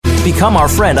Become our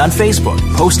friend on Facebook.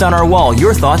 Post on our wall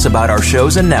your thoughts about our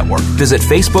shows and network. Visit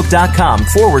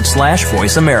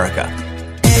facebook.com/Voice America.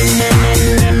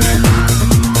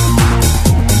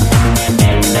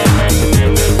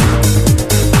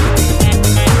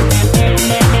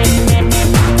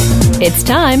 It's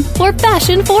time for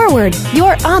Fashion Forward,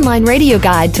 your online radio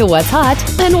guide to what's hot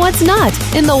and what's not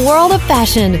in the world of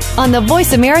fashion on the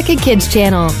Voice America Kids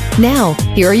channel. Now,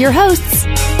 here are your hosts.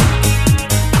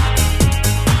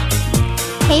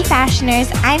 Hey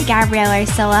Fashioners, I'm Gabrielle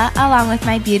Arcilla, along with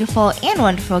my beautiful and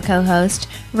wonderful co-host,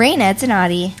 Raina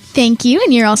Donati. Thank you,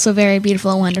 and you're also very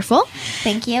beautiful and wonderful.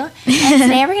 Thank you. And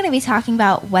today we're going to be talking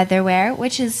about weatherwear,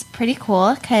 which is pretty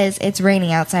cool because it's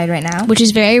raining outside right now. Which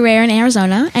is very rare in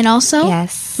Arizona. And also,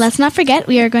 yes, let's not forget,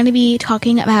 we are going to be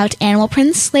talking about animal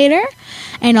prints later,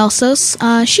 and also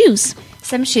shoes.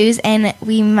 Some shoes, and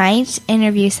we might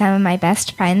interview some of my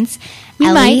best friends, we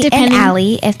Ellie might, and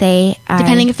Allie, if they are.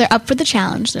 Depending if they're up for the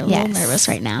challenge. They're a little nervous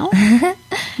right now.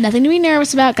 Nothing to be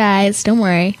nervous about, guys. Don't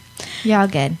worry. You're all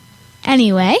good.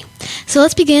 Anyway, so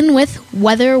let's begin with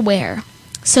weatherwear.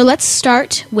 So let's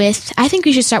start with, I think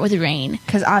we should start with rain.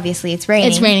 Because obviously it's raining.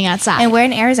 It's raining outside. And we're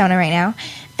in Arizona right now.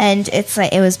 And it's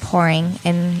like, it was pouring,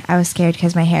 and I was scared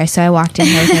because of my hair, so I walked in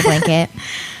here with my blanket.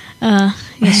 Yeah,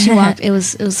 she walked. It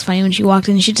was funny when she walked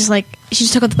in. She just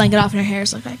took the blanket off, and her hair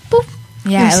was like boop.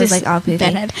 Yeah, it was like all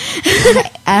poofy.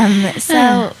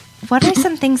 So, what are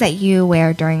some things that you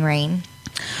wear during rain?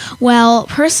 Well,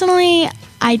 personally,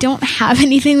 I don't have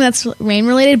anything that's rain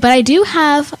related, but I do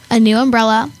have a new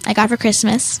umbrella I got for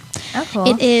Christmas. Oh, cool!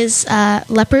 It is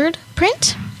leopard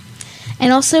print,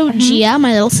 and also Gia,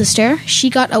 my little sister,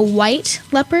 she got a white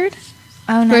leopard.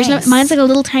 Oh, nice. version. Mine's like a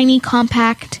little tiny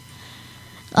compact.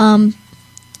 One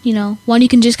you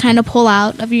can just kind of pull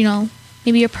out of,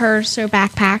 maybe your purse or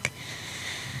backpack.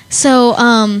 So,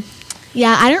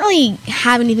 yeah, I don't really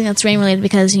have anything that's rain related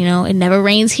because, it never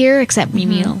rains here except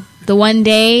maybe, the one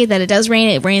day that it does rain,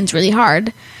 it rains really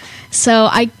hard. So,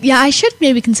 I should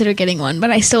maybe consider getting one,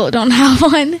 but I still don't have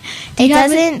one. It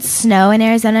doesn't snow in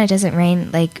Arizona. It doesn't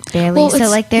rain, barely. Well,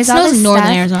 so, there's all this in stuff.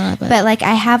 northern Arizona. But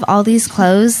I have all these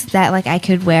clothes that, I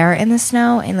could wear in the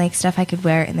snow and, stuff I could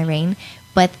wear in the rain.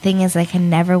 But the thing is, I can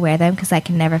never wear them because I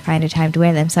can never find a time to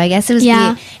wear them. So I guess it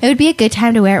would be a good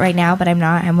time to wear it right now, but I'm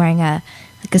not. I'm wearing a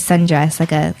sundress,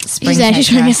 like a spring dress. She's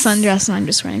wearing a sundress, and I'm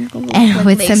just wearing a little and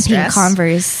with some pink dress.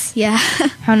 Converse. Yeah.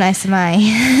 How nice am I?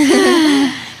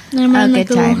 And I'm wearing good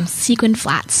little times. sequin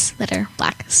flats that are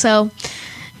black. So,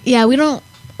 yeah, we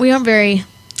aren't very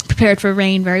prepared for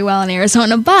rain very well in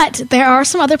Arizona, but there are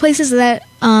some other places that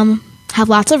have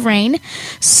lots of rain,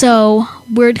 so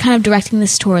we're kind of directing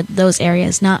this toward those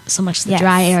areas, not so much the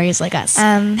dry areas like us.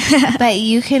 But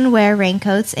you can wear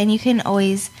raincoats, and you can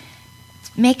always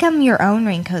make them your own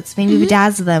raincoats. Maybe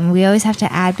bedazzle them. We always have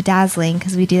to add bedazzling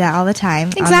because we do that all the time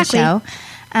exactly. on the show.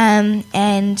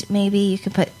 And maybe you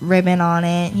could put ribbon on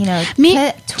it,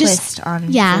 put twist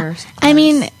on your clothes. I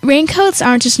mean, raincoats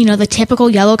aren't just, the typical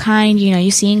yellow kind,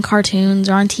 you see in cartoons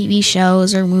or on TV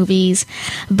shows or movies,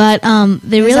 but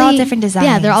they're all different designs.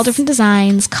 Yeah, they're all different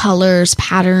designs, colors,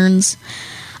 patterns.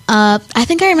 I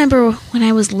think I remember when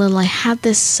I was little, I had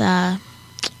this,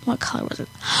 what color was it?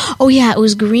 Oh, yeah, it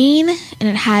was green, and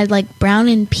it had, brown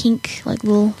and pink,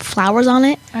 little flowers on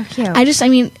it. Oh, cute.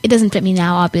 It doesn't fit me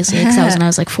now, obviously, because that was when I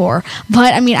was, 4.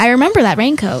 But, I remember that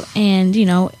raincoat, and,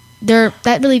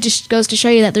 that really just goes to show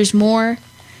you that there's more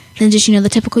than just, the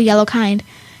typical yellow kind.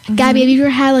 Mm-hmm. Gabby, have you ever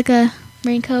had, a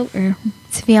raincoat? Or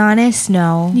to be honest,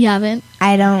 no. You haven't?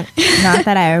 I don't. Not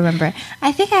that I remember.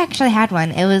 I think I actually had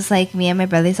one. It was, me and my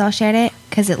brothers all shared it,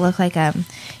 because it looked like,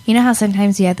 you know how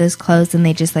sometimes you have those clothes and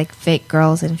they just fit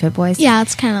girls and fit boys? Yeah,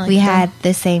 it's kind of we had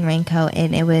the same raincoat,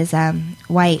 and it was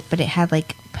white, but it had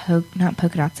not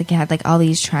polka dots. It had all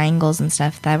these triangles and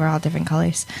stuff that were all different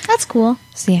colors. That's cool.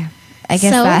 So yeah, I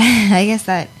guess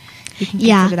that you can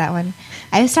consider that one.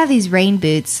 I used to have these rain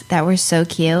boots that were so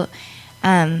cute.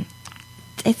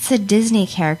 It's a Disney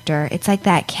character. It's like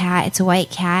that cat. It's a white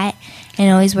cat, and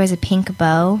it always wears a pink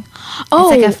bow.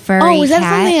 Oh, it's like a furry cat. Was that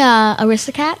from the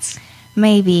Aristocats?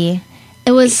 Maybe.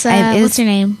 It was, what's her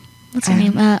name?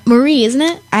 Marie, isn't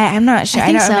it? I'm not sure.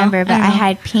 I don't remember, but I know.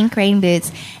 had pink rain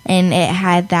boots, and it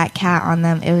had that cat on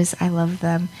them. I loved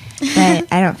them,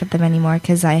 but I don't fit them anymore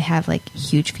because I have,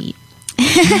 huge feet.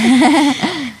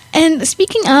 And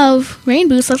speaking of rain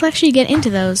boots, let's actually get into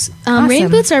those. Awesome. Rain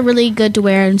boots are really good to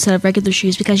wear instead of regular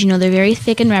shoes because, they're very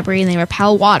thick and rubbery and they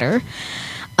repel water.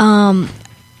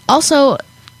 Also,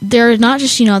 they're not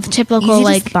just, the typical,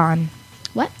 Easy to slip on.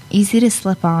 What? Easy to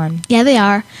slip on. Yeah, they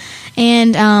are.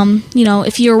 And,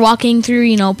 if you're walking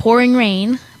through, pouring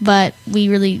rain, but we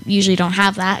really usually don't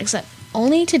have that except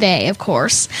only today, of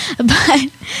course. But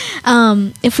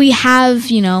if we have,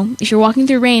 if you're walking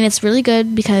through rain, it's really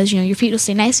good because, your feet will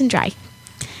stay nice and dry.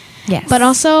 Yes. But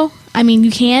also,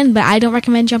 you can, but I don't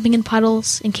recommend jumping in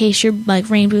puddles in case your,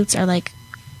 rain boots are, I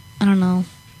don't know,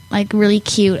 really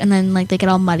cute and then, they get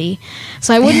all muddy.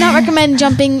 So I would not recommend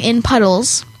jumping in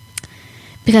puddles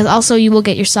because also you will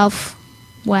get yourself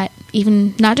wet.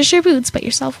 Even not just your boots, but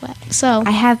yourself wet. So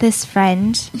I have this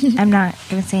friend. I'm not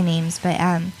gonna say names, but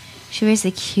she wears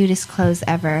the cutest clothes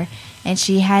ever, and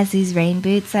she has these rain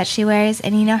boots that she wears.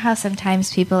 And you know how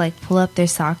sometimes people pull up their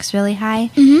socks really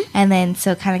high, and then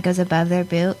so it kind of goes above their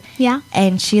boot. Yeah.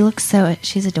 And she's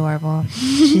adorable.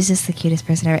 She's just the cutest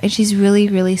person ever, and she's really,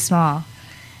 really small.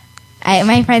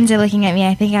 My friends are looking at me.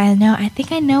 I think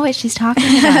I know what she's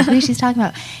talking about. Who she's talking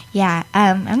about? Yeah.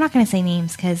 I'm not gonna say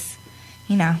names because,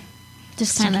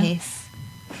 just in case.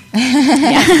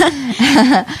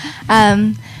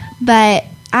 But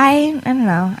I don't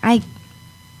know. I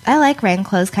like rain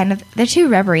clothes kind of. They're too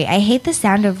rubbery. I hate the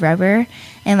sound of rubber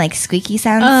and squeaky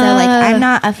sounds. So I'm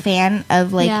not a fan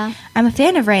of I'm a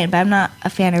fan of rain, but I'm not a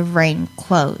fan of rain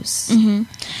clothes. Mm-hmm.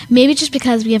 Maybe just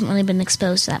because we haven't really been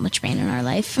exposed to that much rain in our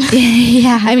life.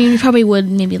 Yeah. We probably would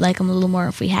maybe like them a little more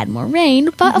if we had more rain,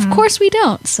 but of course we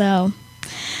don't. So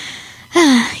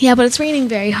yeah, but it's raining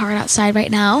very hard outside right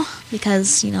now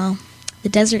because, the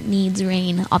desert needs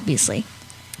rain, obviously.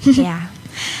 Yeah.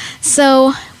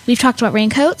 So we've talked about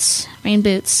raincoats, rain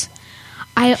boots.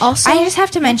 I just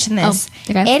have to mention this.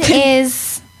 Oh, okay. It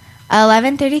is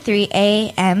 11:33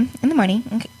 a.m. in the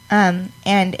morning, and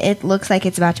it looks like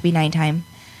it's about to be nighttime.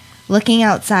 Looking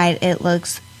outside, it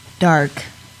looks dark.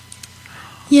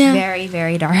 Yeah. Very,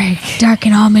 very dark. Dark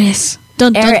and ominous.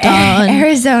 Dun, dun, dun.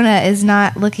 Arizona is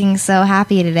not looking so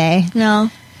happy today. No.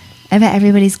 I bet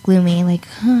everybody's gloomy,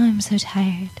 I'm so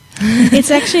tired. It's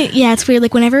actually, it's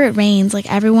weird. Whenever it rains,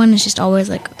 everyone is just always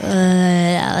all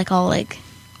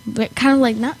kind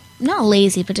of not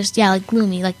lazy, but just,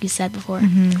 gloomy, like you said before.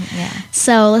 Mm-hmm, yeah.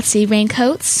 So, let's see.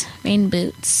 Raincoats, rain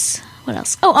boots. What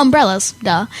else? Oh, umbrellas.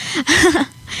 Duh.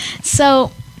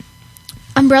 So,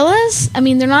 umbrellas,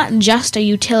 they're not just a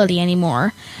utility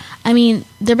anymore.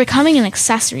 They're becoming an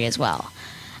accessory as well.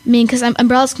 Because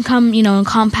umbrellas can come, in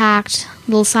compact,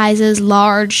 little sizes,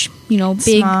 large, big.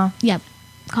 Small. Yeah,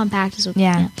 compact is okay.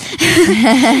 Yeah.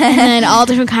 And then all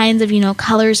different kinds of,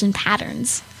 colors and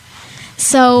patterns.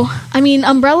 So,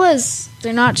 umbrellas,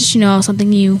 they're not just,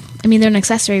 something they're an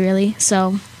accessory, really.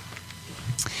 So,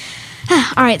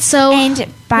 all right, so.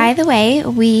 And by the way,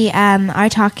 we are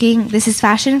talking, this is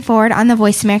Fashion Forward on the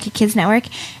Voice America Kids Network,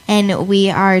 and we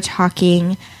are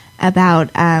talking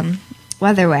about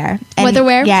weatherwear. And,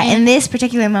 weatherwear? Yeah, in this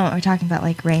particular moment, we're talking about,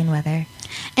 rain weather.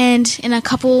 And in a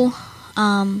couple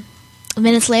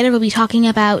minutes later, we'll be talking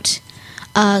about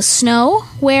snow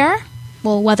wear,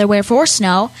 weather wear for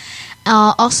snow.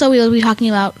 Also, we will be talking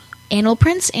about animal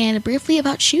prints and briefly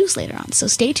about shoes later on, so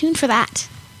stay tuned for that.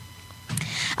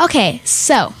 Okay,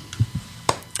 so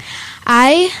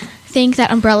I think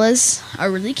that umbrellas are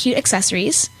really cute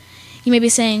accessories. You may be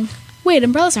saying, wait,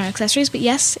 umbrellas aren't accessories, but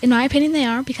yes, in my opinion they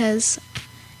are, because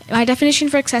my definition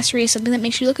for accessory is something that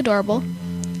makes you look adorable.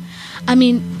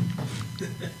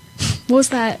 What was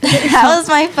that? That was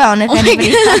my phone, if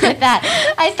anybody heard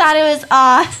that. I thought it was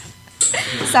off.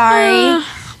 Sorry.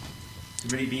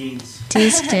 Too many beans.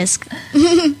 Disc.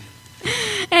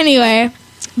 Anyway,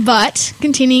 but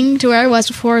continuing to where I was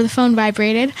before the phone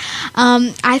vibrated,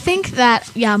 I think that,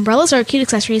 umbrellas are cute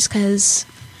accessories because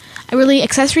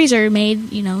accessories are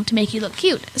made, to make you look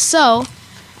cute. So,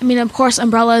 of course,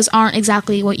 umbrellas aren't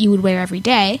exactly what you would wear every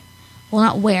day. Well,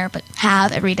 not wear, but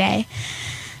have every day.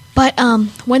 But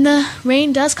when the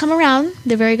rain does come around,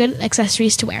 they're very good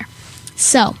accessories to wear.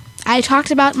 So, I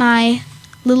talked about my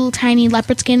little tiny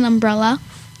leopard skin umbrella.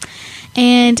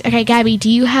 And, okay, Gabby, do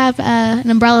you have an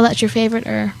umbrella that's your favorite,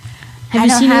 or have you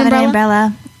seen an umbrella? I don't have an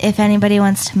umbrella. If anybody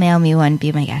wants to mail me one,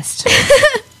 be my guest.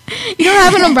 You don't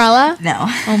have an umbrella? No.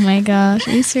 Oh my gosh,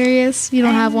 are you serious? You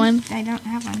don't have one? I don't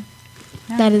have one.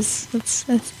 No. That's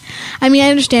I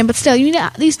understand, but still, you need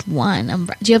at least one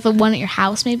umbrella. Do you have one at your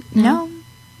house, maybe? No.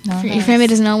 Your family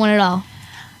doesn't know one at all?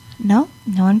 No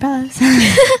umbrellas.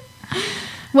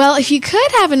 Well, if you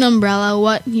could have an umbrella,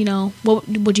 what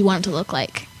would you want it to look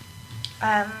like?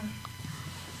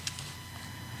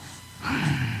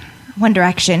 One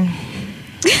Direction.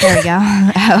 There we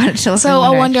go. So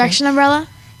a One Direction umbrella?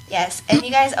 Yes, and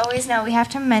you guys always know we have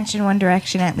to mention One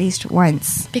Direction at least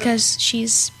once. Because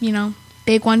she's,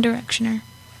 big One Directioner.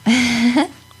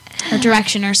 Or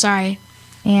Directioner, sorry.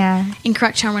 Yeah.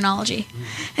 incorrect terminology.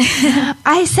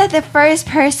 I said the first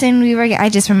person I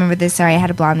just remembered this. Sorry, I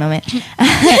had a blonde moment.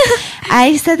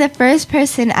 I said the first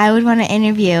person I would want to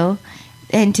interview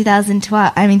in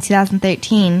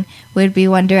 2013 would be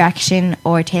One Direction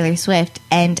or Taylor Swift,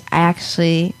 and I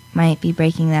actually might be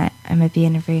breaking that. I might be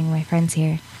interviewing my friends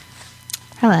here.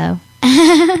 Hello.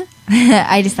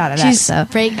 I just thought of that. So I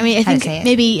think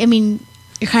maybe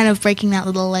you're kind of breaking that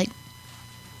little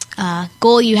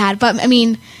goal you had, but I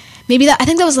think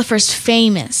that was the first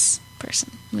famous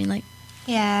person.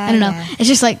 Yeah, I don't know. Yeah. It's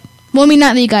just not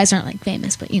that you guys aren't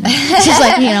famous, but it's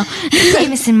just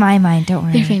famous in my mind. Don't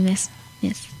worry, you're famous.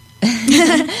 Yes.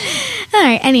 All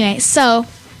right. Anyway, so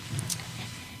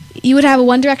you would have a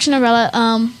One Direction umbrella.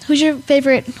 Who's your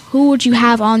favorite? Who would you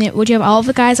have on there? Would you have all of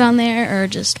the guys on there, or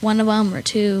just one of them, or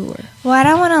two? Well, I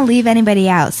don't want to leave anybody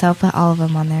out, so I'll put all of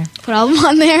them on there. Put all of them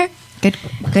on there. Good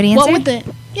answer. What would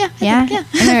Yeah. I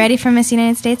think. Am I ready for Miss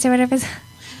United States or whatever?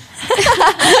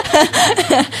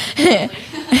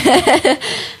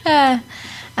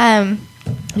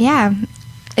 Yeah,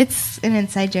 it's an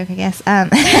inside joke, I guess.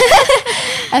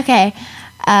 Okay.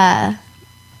 I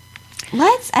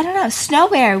don't know. Snow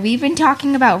Bear. We've been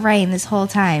talking about rain this whole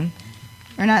time.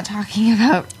 We're not talking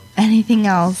about anything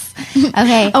else.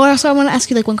 Okay. Oh, also, I want to ask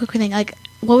you one quick thing. Okay,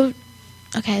 let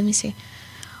me see.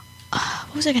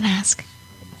 What was I going to ask?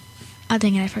 Oh,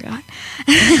 dang it, I forgot.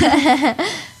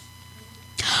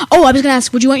 Oh, I was going to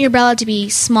ask, would you want your umbrella to be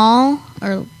small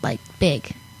or,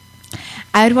 big?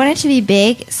 I would want it to be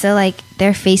big, so,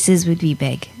 their faces would be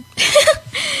big.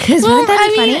 Because wouldn't that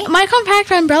be funny? My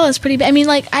compact umbrella is pretty big.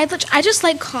 I just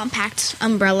like compact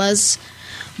umbrellas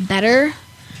better.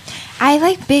 I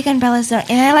like big umbrellas, though.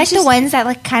 And I like the ones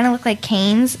that, kind of look like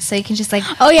canes, so you can just, walk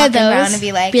around and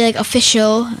be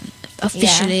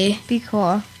officially. Yeah, be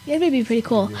cool. Yeah, it would be pretty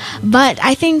cool. But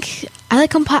I think I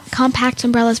like compact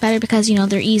umbrellas better because,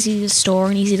 they're easy to store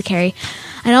and easy to carry.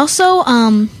 And also,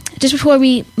 just before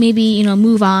we maybe,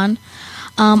 move on,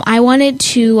 I wanted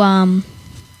to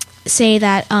say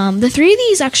that the three of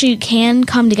these actually can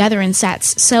come together in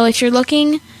sets. So if you're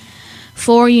looking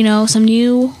for, some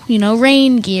new,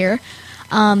 rain gear,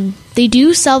 they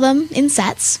do sell them in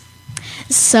sets.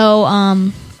 So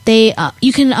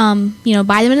you can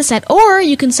buy them in a set, or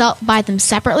you can buy them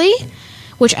separately,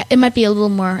 which it might be a little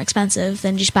more expensive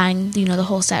than just buying the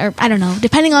whole set, or I don't know,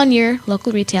 depending on your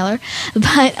local retailer.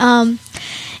 But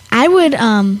I would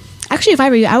actually, if I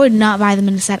were you, I would not buy them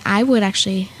in a set. I would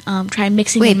actually try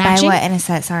mixing and matching. Buy what in a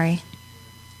set? Sorry.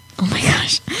 Oh my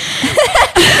gosh.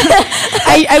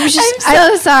 I'm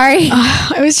so sorry.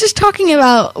 I was just talking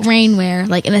about rainwear,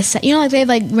 in a set. They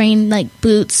have rain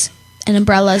boots and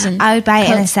umbrellas, and I would buy it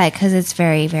in a set because it's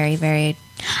very, very, very.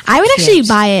 I would actually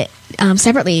buy it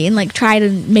separately and try to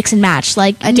mix and match.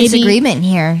 A disagreement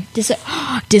here.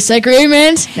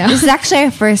 Disagreement. No. This is actually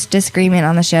our first disagreement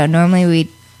on the show. Normally we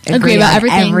agree about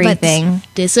everything. But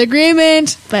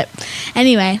disagreement. But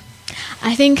anyway,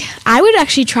 I think I would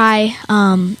actually try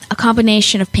a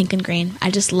combination of pink and green.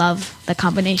 I just love the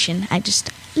combination. I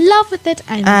just love with it.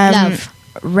 I love.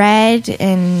 Red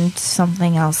and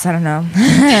something else. I don't know.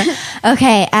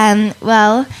 Okay.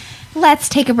 Well, let's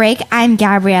take a break. I'm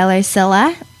Gabrielle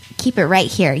Ursula. Keep it right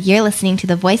here. You're listening to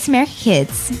the Voice America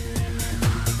Kids.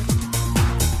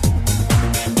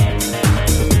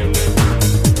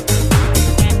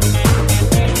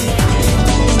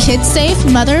 Kids safe,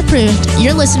 mother approved.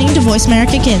 You're listening to Voice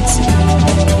America Kids.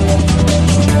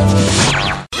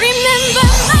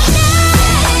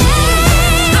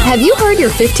 Have you heard your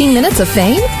 15 minutes of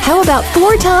fame? How about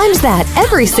 4 times that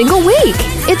every single week?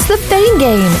 It's the Fame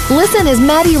Game. Listen as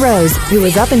Maddie Rose, who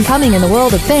is up and coming in the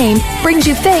world of fame, brings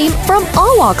you fame from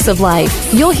all walks of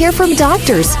life. You'll hear from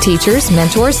doctors, teachers,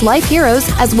 mentors, life heroes,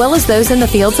 as well as those in the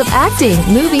fields of acting,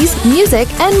 movies,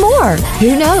 music, and more.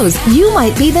 Who knows? You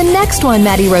might be the next one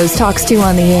Maddie Rose talks to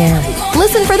on the air.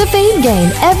 Listen for the Fame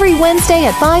Game every Wednesday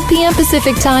at 5 p.m.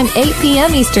 Pacific Time, 8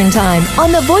 p.m. Eastern Time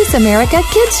on the Voice America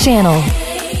Kids channel.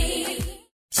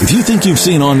 If you think you've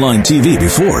seen online TV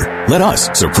before, let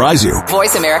us surprise you.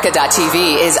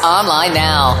 VoiceAmerica.tv is online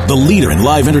now. The leader in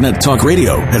live internet talk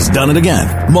radio has done it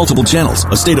again. Multiple channels,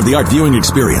 a state-of-the-art viewing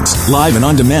experience, live and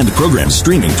on-demand programs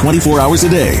streaming 24 hours a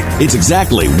day. It's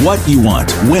exactly what you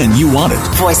want, when you want it.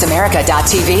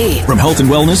 VoiceAmerica.tv. From health and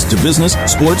wellness to business,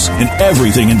 sports, and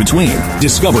everything in between.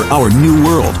 Discover our new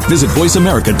world. Visit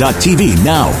VoiceAmerica.tv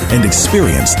now and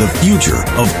experience the future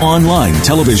of online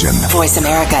television.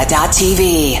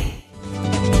 VoiceAmerica.tv.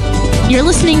 You're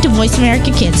listening to Voice America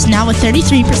Kids, now with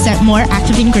 33% more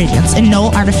active ingredients and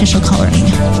no artificial coloring.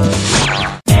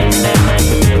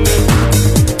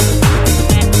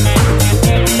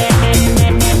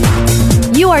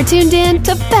 are tuned in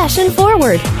to Fashion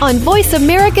Forward on Voice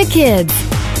America Kids.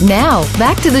 Now,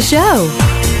 back to the show.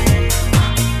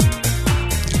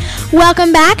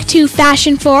 Welcome back to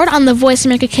Fashion Forward on the Voice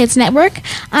America Kids Network.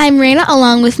 I'm Raina,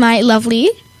 along with my lovely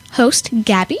host,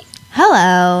 Gabby.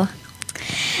 Hello.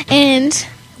 And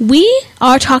we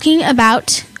are talking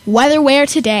about weatherwear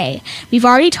today. We've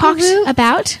already talked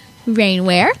about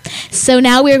rainwear. So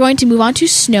now we are going to move on to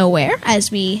snowwear,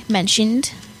 as we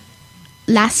mentioned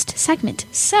last segment.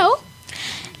 So,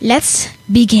 let's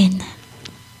begin.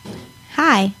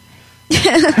 Hi.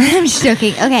 I'm just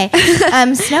joking. Okay.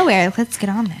 Snowwear. Let's get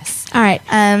on this. All right.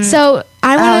 So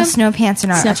I want snow pants are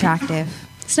not attractive.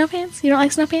 Snow pants? You don't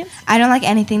like snow pants? I don't like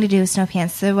anything to do with snow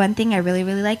pants. The one thing I really,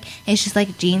 really like is just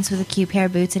like jeans with a cute pair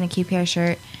of boots and a cute pair of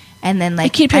shirt, and then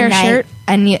like a cute pair of shirt,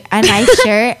 a nice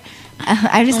shirt.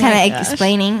 I'm just kind of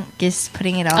explaining, just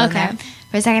putting it all in there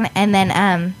for a second, and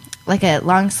then like a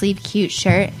long sleeve cute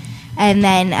shirt, and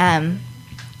then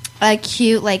a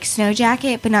cute like snow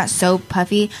jacket, but not so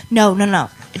puffy. No,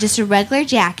 just a regular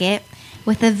jacket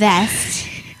with a vest.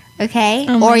 Okay,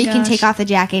 or you can take off the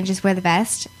jacket and just wear the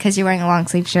vest because you're wearing a long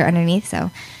sleeve shirt underneath. So,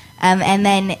 and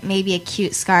then maybe a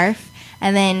cute scarf,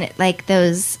 and then like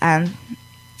those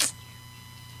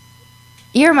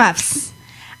earmuffs.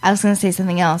 I was going to say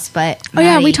something else, but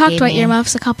we talked about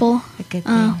earmuffs a couple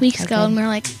weeks ago, and we were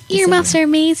like, earmuffs are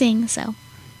amazing. So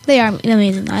they are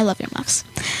amazing. I love earmuffs.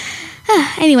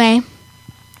 Anyway,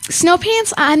 snow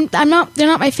pants. They're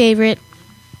not my favorite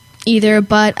either,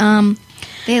 but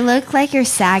they look like you're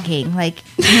sagging. Like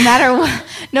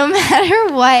no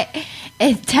matter what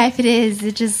type it is,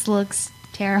 it just looks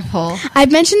terrible.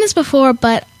 I've mentioned this before,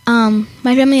 but my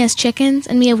family has chickens,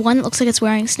 and we have one that looks like it's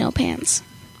wearing snow pants.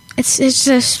 It's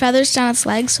just feathers down its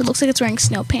legs, so it looks like it's wearing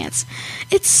snow pants.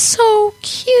 It's so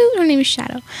cute. Her name is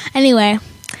Shadow. Anyway,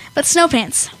 but snow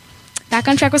pants. Back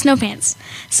on track with snow pants.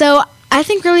 So I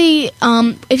think really,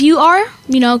 if you are,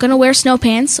 going to wear snow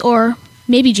pants or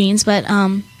maybe jeans, but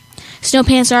snow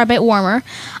pants are a bit warmer,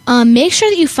 make sure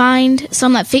that you find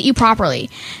some that fit you properly.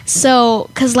 So,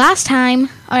 because last time,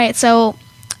 so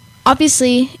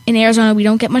obviously in Arizona we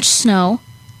don't get much snow,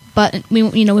 but we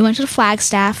went to the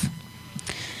Flagstaff.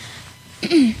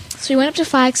 So we went up to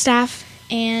Flagstaff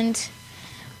and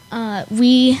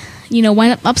we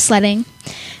went up sledding.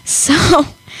 So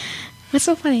what's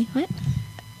so funny? What?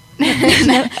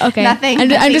 Okay. Nothing.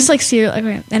 I'm just like serious.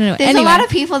 Okay. Anyway. There's a lot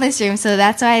of people in this room, so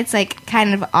that's why it's like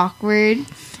kind of awkward.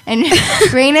 And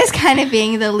Raina's kind of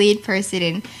being the lead person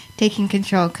in taking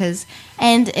control.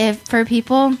 And if for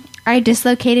people, I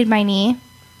dislocated my knee.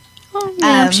 Oh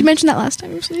yeah, she mentioned that last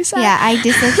time. It was really sad. Yeah, I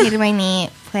dislocated my knee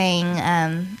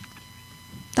playing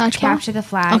Capture the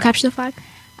Flag. Oh, Capture the Flag.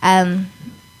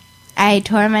 I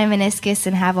tore my meniscus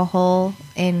and have a hole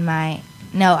in my.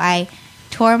 No, I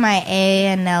tore my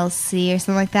ANLC or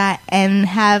something like that and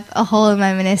have a hole in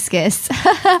my meniscus.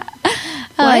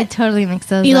 I totally mixed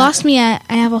those up. You lost me at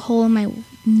I have a hole in my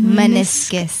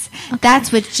meniscus. Okay.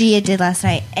 That's what Gia did last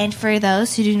night. And for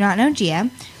those who do not know Gia,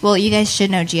 well, you guys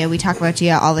should know Gia. We talk about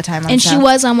Gia all the time on the show. And she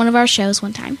was on one of our shows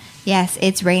one time. Yes,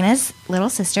 it's Raina's little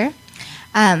sister.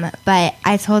 But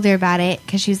I told her about it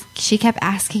because she kept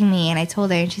asking me, and I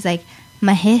told her, and she's like,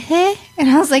 mahehe? And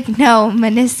I was like, no,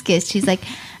 meniscus. She's like,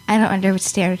 I don't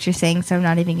understand what you're saying, so I'm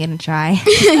not even going to try.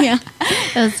 Yeah.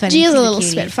 That was funny. Gia's a little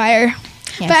spitfire.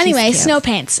 Yeah, but anyway, snow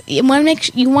pants. You want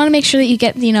to make sure that you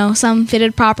get some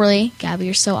fitted properly. Gabby,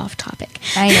 you're so off topic.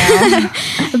 I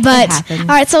know. But all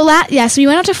right, so we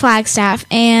went up to Flagstaff,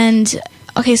 and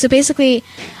okay, so basically,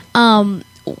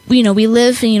 we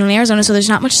live in Arizona, so there's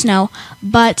not much snow.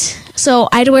 But so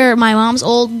I had to wear my mom's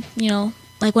old,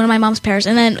 like one of my mom's pairs,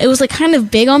 and then it was like kind of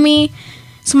big on me.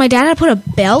 So my dad had to put a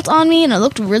belt on me, and it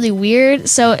looked really weird.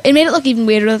 So it made it look even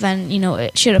weirder than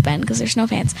it should have been because they're snow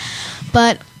pants.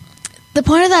 But the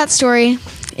point of that story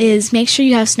is make sure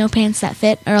you have snow pants that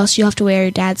fit, or else you have to wear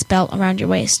your dad's belt around your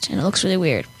waist, and it looks really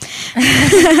weird.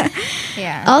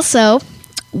 Yeah. Also,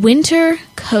 winter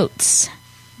coats.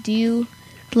 Do you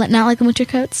not like the winter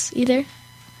coats either?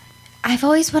 I've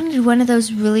always wanted one of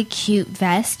those really cute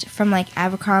vests from like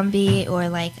Abercrombie or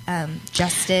like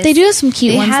Justice. They do have some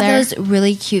cute ones there. They have those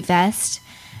really cute vests.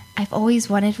 I've always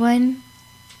wanted one,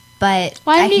 but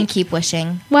I can keep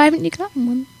wishing. Why haven't you gotten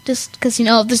one? Just because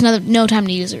there's no time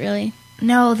to use it really.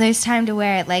 No, there's time to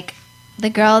wear it. Like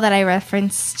the girl that I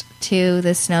referenced to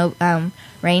the snow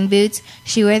rain boots.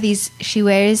 She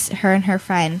wears her and her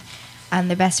friend,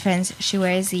 they're best friends. She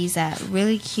wears these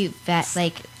really cute vest.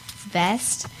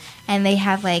 And they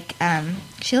have,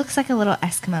 she looks like a little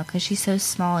Eskimo because she's so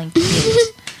small and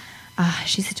cute.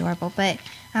 She's adorable. But,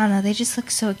 I don't know, they just look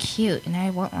so cute, and I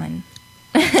want one.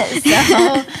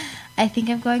 So, I think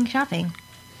I'm going shopping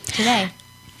today.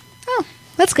 Oh,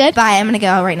 that's good. Bye. I'm gonna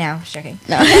go right now. Just joking.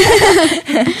 No.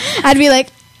 I'd be like,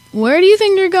 where do you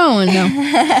think you're going? No.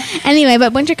 Anyway,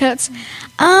 but winter coats.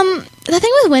 The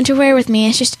thing with winter wear with me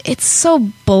is just it's so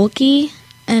bulky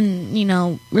and,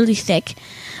 really thick.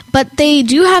 But they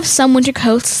do have some winter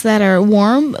coats that are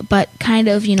warm, but kind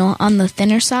of, on the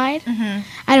thinner side. Mm-hmm.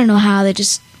 I don't know how. They're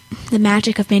just the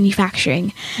magic of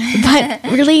manufacturing. But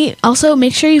really, also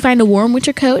make sure you find a warm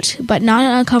winter coat, but not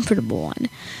an uncomfortable one.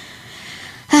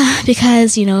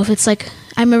 Because, if it's like...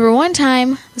 I remember one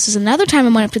time, this is another time I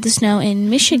went up to the snow in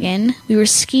Michigan. We were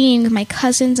skiing with my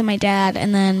cousins and my dad,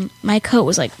 and then my coat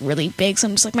was, really big, so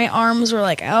I'm just, my arms were,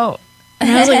 out.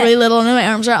 And I was, really little, and then my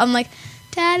arms were out. I'm like,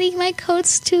 Daddy, my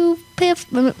coat's too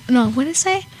no, what did I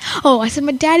say? Oh, I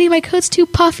said, Daddy, my coat's too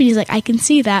puffy. He's like, I can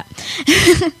see that.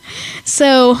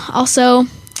 So, also,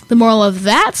 the moral of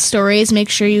that story is make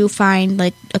sure you find,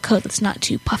 a coat that's not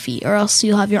too puffy, or else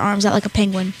you'll have your arms out like a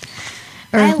penguin.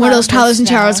 Or one of those toddlers and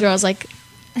tiaras girls,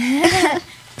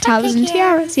 toddlers and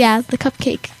tiaras. Yeah, the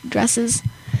cupcake dresses.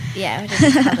 Yeah, we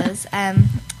didn't call those.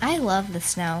 I love the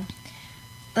snow.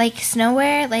 Snow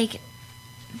wear,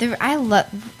 I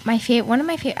love my favorite. One of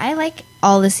my favorite. I like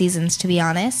all the seasons, to be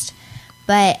honest,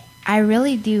 but I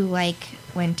really do like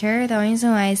winter. The only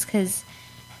reason why is because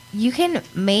you can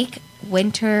make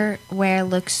winter wear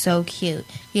look so cute.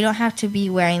 You don't have to be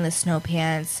wearing the snow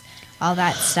pants, all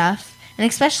that stuff. And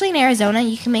especially in Arizona,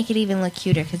 you can make it even look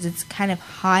cuter because it's kind of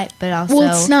hot, but also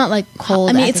it's not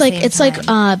cold. I mean, it's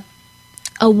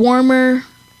a warmer.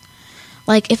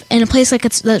 If in a place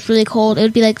that's really cold, it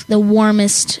would be the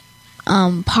warmest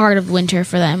part of winter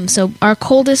for them. So our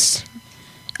coldest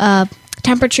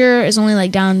temperature is only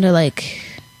down to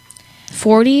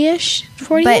 40-ish,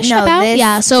 40-ish about.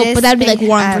 Yeah. So, but that'd be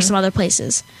warm for some other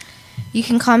places. You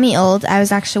can call me old. I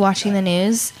was actually watching the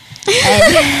news. And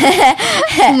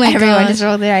oh my everyone gosh. just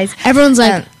rolled their eyes. Everyone's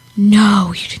like,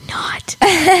 no, you did not.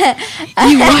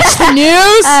 You watched the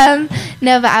news?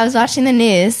 No, but I was watching the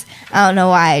news. I don't know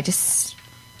why. I just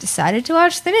decided to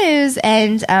watch the news.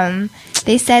 And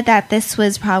they said that this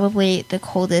was probably the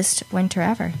coldest winter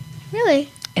ever. Really?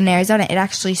 In Arizona. It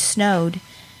actually snowed.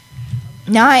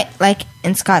 Not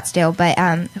in Scottsdale, but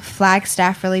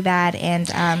Flagstaff really bad, and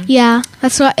yeah,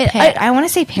 that's what I want to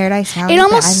say Paradise Valley. It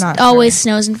almost but I'm not always sure.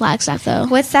 snows in Flagstaff, though.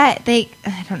 What's that? I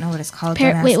don't know what it's called.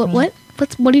 Wait, what?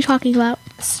 What are you talking about?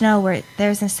 Snow. Where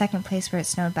there's a second place where it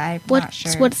snowed, but I'm not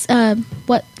sure. What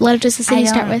letter does the city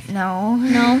start with? No.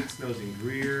 It snows in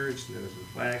Greer. It snows in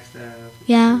Flagstaff.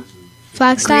 Yeah.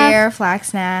 Flagstaff. Greer,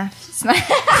 Flagstaff.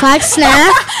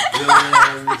 Flagstaff.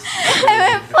 I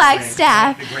went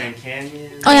Flagstaff. The Grand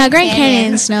Canyon. Oh yeah, Grand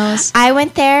Canyon snows. I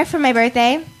went there for my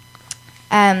birthday,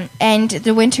 and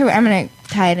the winter. I'm gonna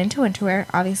tie it into winter wear,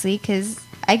 obviously, because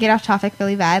I get off topic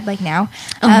really bad, now.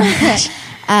 Oh my gosh.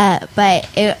 But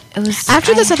it was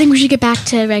after this. I think we should get back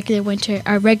to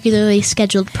our regularly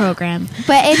scheduled program.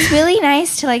 But it's really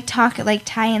nice to talk,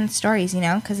 tie in stories,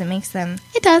 because it makes them.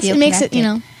 It does. It makes connected.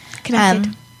 it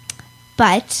connected.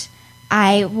 But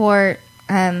I wore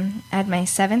at my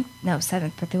seventh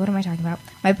birthday. What am I talking about?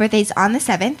 My birthday's on the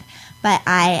 7th, but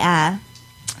I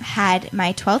had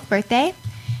my 12th birthday,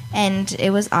 and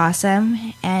it was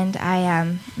awesome. And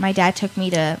my dad took me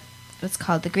to what's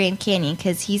called the Grand Canyon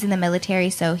because he's in the military,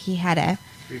 so he had a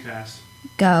free pass.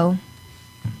 Go.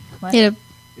 What? You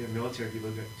have military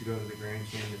people to go to the Grand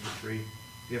Canyon for free.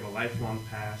 You have a lifelong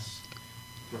pass.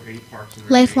 For 8 parks in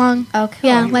lifelong. Oh, cool.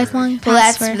 Yeah, lifelong. Well,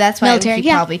 that's why military. He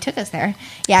probably took us there.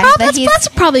 Yeah, but that's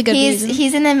probably a good reason.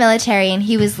 He's in the military and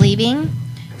he was leaving. I'm gonna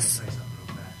tell you something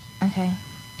real fast. Okay. I'm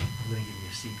gonna give you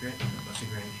a secret about the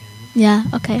Grand Canyon. Yeah.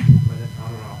 Okay. But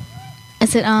on and off.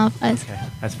 Is it off? Okay,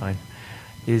 that's fine.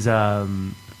 Is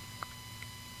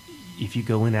if you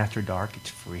go in after dark, it's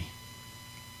free.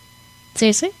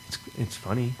 Seriously? It's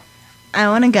funny. I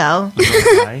want to go.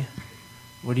 Why?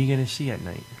 What are you gonna see at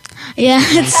night? Yeah.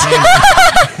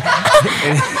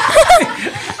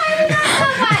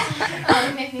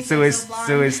 So it's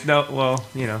no, well,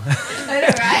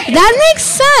 That makes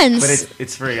sense. But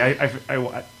it's free.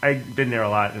 I've been there a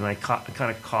lot, and I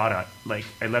kind of caught it.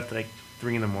 I left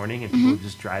 3 in the morning, and people were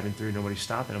just driving through, nobody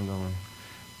stopped, and I'm going.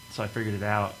 So I figured it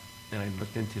out, and I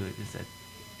looked into it. Is that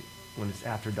when it's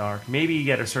after dark,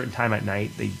 maybe at a certain time at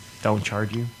night they don't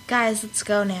charge you. Guys, let's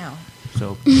go now.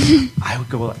 So I would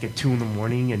go at 2 in the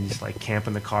morning and just camp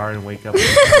in the car and wake up with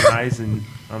sunrise, and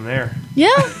I'm there.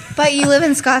 Yeah. But you live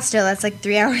in Scottsdale. That's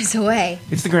 3 hours away.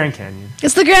 It's the Grand Canyon.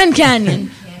 It's the Grand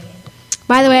Canyon.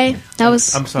 By the way, that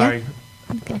was. I'm sorry. Yeah.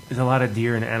 There's a lot of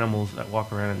deer and animals that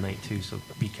walk around at night too, so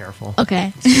be careful.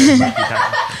 Okay.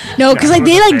 No, because like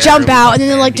they like jump out and then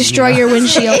they like destroy your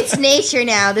windshield. It's nature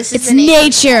now. It's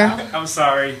nature. I'm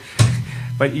sorry,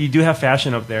 but you do have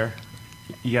fashion up there.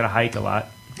 You got to hike a lot.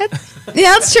 Yeah,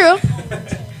 that's true.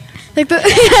 Like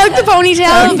the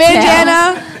ponytail,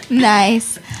 bandana.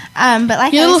 Nice. But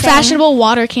like your I little was saying, fashionable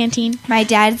water canteen. My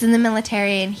dad's in the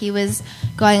military and he was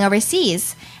going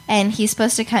overseas. And he's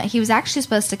supposed to come. He was actually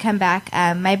supposed to come back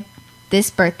this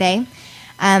birthday.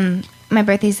 My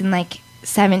birthday's in like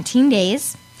 17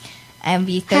 days. And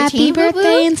be 13. Happy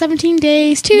birthday in 17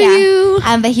 days to you.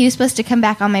 But he was supposed to come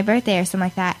back on my birthday or something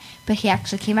like that. But he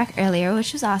actually came back earlier,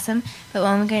 which was awesome. But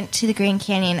when we went to the Grand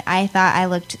Canyon, I thought I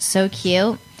looked so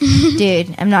cute,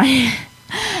 dude. I'm not.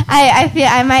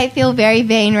 I might feel very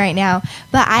vain right now,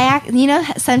 but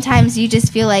sometimes you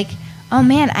just feel like, oh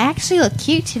man, I actually look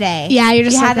cute today. Yeah, you're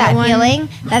just you like have that one. feeling.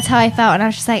 That's how I felt, and I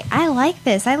was just like, I like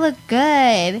this. I look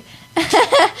good.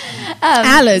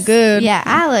 I look good. Yeah,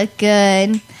 I look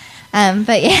good.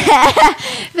 But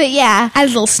yeah, I had a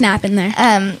little snap in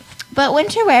there. But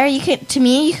winter wear, you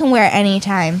can wear it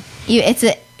anytime. Not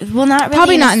really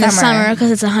probably not in the summer because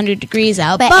it's 100 degrees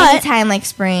out, but anytime like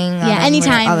spring. Yeah,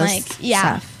 anytime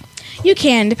stuff. You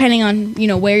can, depending on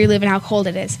where you live and how cold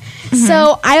it is.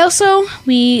 Mm-hmm. So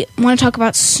we want to talk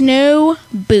about snow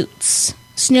boots.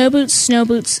 Snow boots.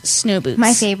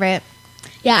 My favorite.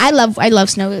 Yeah, I love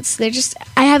snow boots. They're just.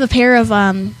 I have a pair of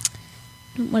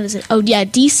what is it? Oh yeah,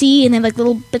 DC, and they have like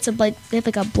little bits of they have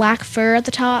like a black fur at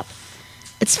the top.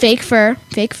 It's fake fur,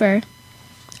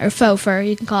 or faux fur,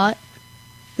 you can call it.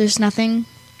 There's nothing.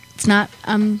 It's not.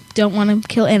 Don't want to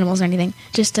kill animals or anything.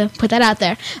 Just to put that out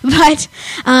there. But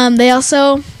they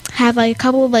also have like a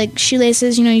couple of like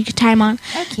shoelaces. You can tie them on.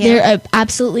 They're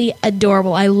absolutely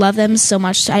adorable. I love them so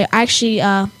much. So I actually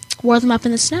wore them up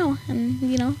in the snow,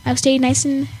 and I've stayed nice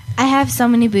and. I have so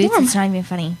many boots. Warm. It's not even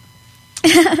funny.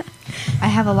 I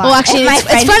have a lot. Well, actually,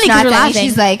 it's funny because we're laughing.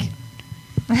 She's like,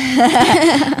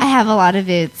 I have a lot of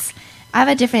boots. I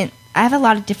have a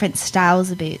lot of different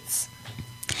styles of boots.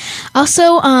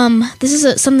 Also, this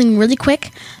is something really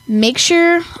quick. Make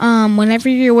sure whenever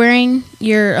you're wearing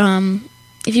your,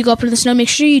 if you go up into the snow, make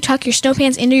sure you tuck your snow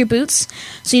pants into your boots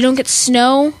so you don't get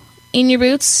snow in your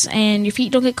boots and your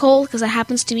feet don't get cold, because that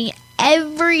happens to me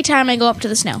every time I go up to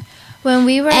the snow. When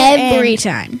we were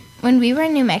When we were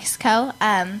in New Mexico,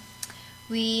 it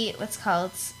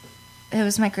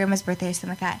was my grandma's birthday or something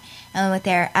like that, and we went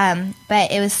there.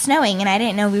 But it was snowing, and I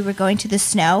didn't know we were going to the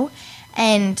snow,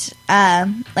 and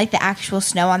like the actual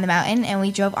snow on the mountain. And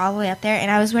we drove all the way up there,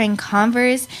 and I was wearing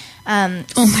Converse.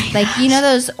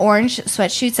 Those orange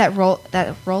sweatshirts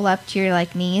that roll up to your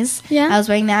like knees. Yeah, I was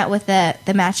wearing that with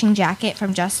the matching jacket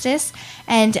from Justice,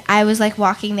 and I was like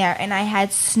walking there, and I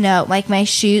had snow. Like my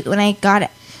shoes, when I got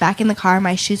back in the car,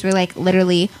 my shoes were like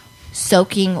literally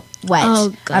soaking wet.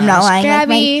 Oh gosh, I'm not lying.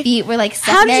 Gabby. Like my feet were like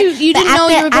stuck How there. did you didn't know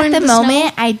you were going to the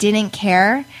moment, snow? I didn't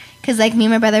care. Because, like, me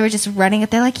and my brother were just running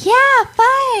up there like, yeah,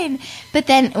 fine. But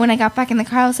then when I got back in the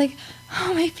car, I was like,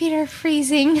 oh, my feet are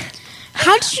freezing.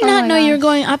 How did you not know you were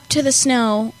going up to the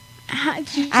snow?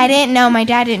 I didn't know. My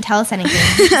dad didn't tell us anything.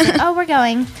 He was like, oh, we're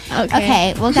going.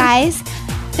 Okay. Well, guys,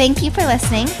 thank you for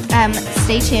listening.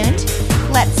 Stay tuned.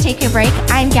 Let's take a break.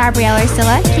 I'm Gabrielle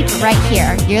Ursula. Keep it right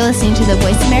here. You're listening to the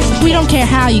Voice America. We don't care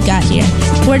how you got here.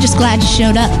 We're just glad you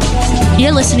showed up.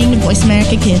 You're listening to Voice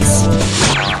America Kids.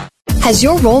 Has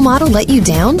your role model let you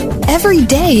down? Every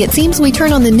day it seems we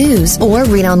turn on the news or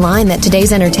read online that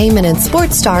today's entertainment and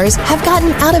sports stars have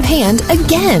gotten out of hand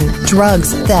again.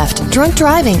 Drugs, theft, drunk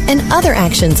driving, and other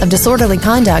actions of disorderly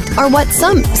conduct are what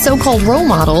some so-called role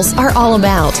models are all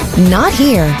about. Not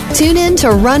here. Tune in to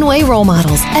Runway Role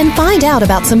Models and find out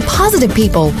about some positive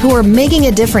people who are making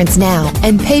a difference now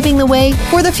and paving the way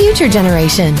for the future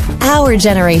generation. Our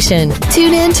generation.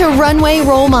 Tune in to Runway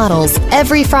Role Models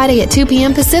every Friday at 2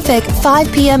 p.m. Pacific,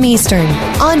 5 p.m. Eastern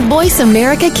on Voice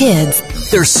America Kids.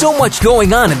 There's so much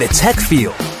going on in the tech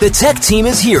field. The tech team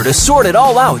is here to sort it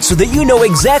all out so that you know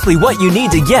exactly what you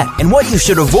need to get and what you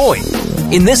should avoid.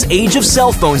 In this age of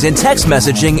cell phones and text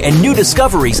messaging and new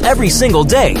discoveries every single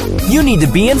day, you need to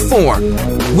be informed.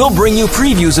 We'll bring you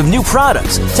previews of new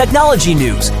products, technology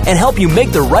news, and help you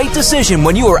make the right decision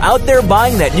when you are out there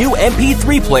buying that new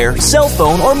MP3 player, cell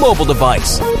phone, or mobile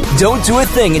device. Don't do a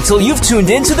thing until you've tuned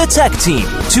into the Tech Team,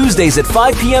 Tuesdays at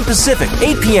 5 p.m. Pacific,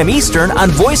 8 p.m. Eastern on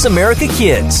Voice America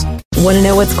Kids. Want to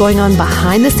know what's going on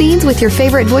behind the scenes with your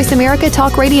favorite Voice America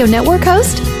Talk Radio Network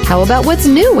host? How about what's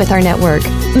new with our network?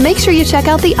 Make sure you check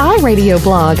out the iRadio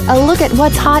blog, a look at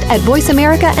what's hot at Voice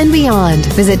America and beyond.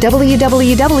 Visit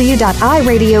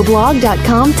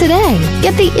www.iradioblog.com today.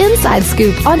 Get the inside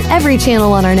scoop on every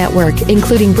channel on our network,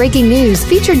 including breaking news,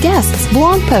 featured guests,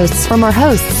 blog posts from our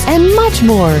hosts, and much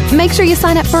more. Make sure you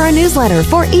sign up for our newsletter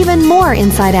for even more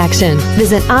inside action.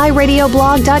 Visit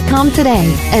iradioblog.com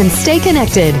today and stay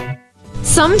connected.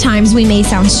 Sometimes we may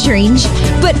sound strange,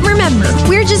 but remember,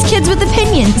 we're just kids with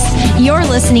opinions. You're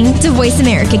listening to Voice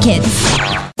America Kids.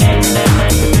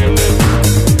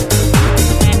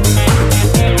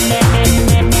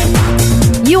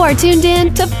 You are tuned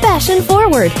in to Fashion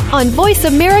Forward on Voice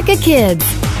America Kids.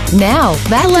 Now,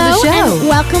 back to the show. And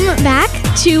welcome back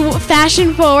to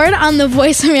Fashion Forward on the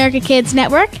Voice America Kids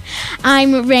Network.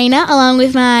 I'm Raina, along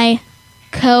with my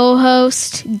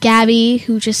co-host Gabby,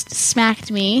 who just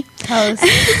smacked me.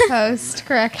 Host,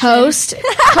 correct. Host.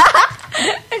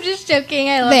 I'm just joking.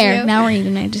 I love you. There, now we're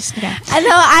even. Okay. So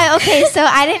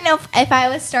I didn't know if I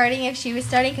was starting, if she was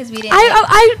starting, because we didn't.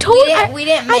 I told. We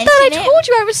didn't mention I thought I told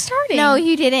you I was starting. No,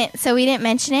 you didn't. So we didn't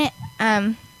mention it.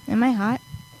 Am I hot?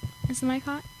 Is the mic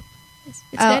hot? It's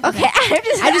good. Okay.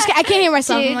 I can't hear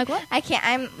myself. Dude, I'm like, what? I can't.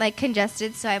 I'm like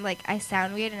congested, so I'm like I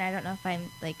sound weird, and I don't know if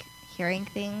I'm like hearing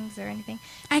things or anything.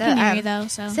 I can hear you though.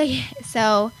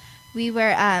 So we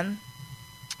were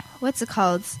what's it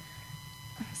called?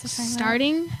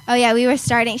 Starting? Oh yeah, we were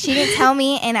starting. She didn't tell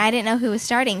me, and I didn't know who was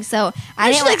starting. So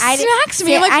I didn't. She smacks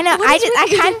me. I know. I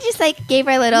kind of just like gave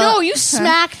her a little. No, you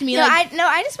smacked me. No,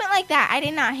 I just went like that. I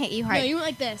did not hit you hard. No, you went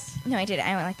like this. No, I didn't.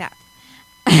 I went like that.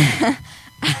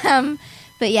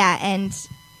 But yeah, and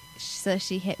so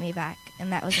she hit me back,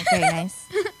 and that wasn't very nice.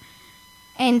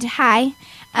 And hi.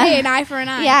 Hey, an eye for an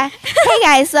eye. Yeah. Hey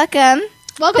guys, welcome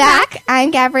back. I'm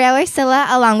Gabrielle Ursula,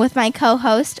 along with my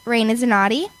co-host Raina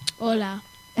Zanotti. Hola.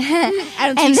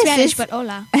 I don't speak Spanish, but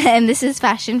hola. And this is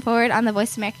Fashion Forward on the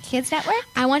Voice America Kids Network.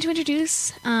 I want to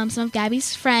introduce some of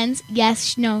Gabby's friends.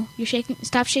 Yes, no, you're shaking.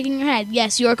 Stop shaking your head.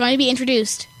 Yes, you are going to be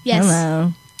introduced. Yes.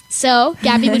 Hello. So,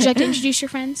 Gabby, would you like to introduce your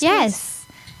friends? Yes.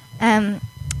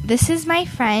 This is my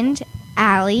friend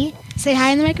Allie. Say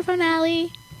hi in the microphone,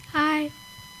 Allie. Hi.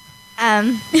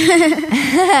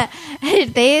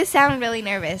 They sound really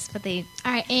nervous, but they.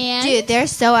 All right, and dude, they're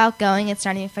so outgoing. It's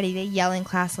not even funny. They yell in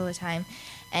class all the time,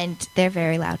 and they're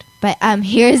very loud. But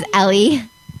here's Ellie.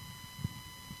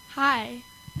 Hi.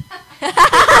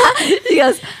 She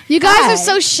goes. You guys are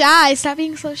so shy. Stop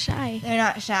being so shy. They're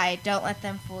not shy. Don't let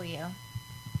them fool you.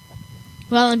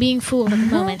 Well, I'm being fooled at the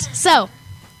moment. So,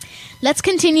 let's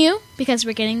continue because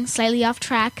we're getting slightly off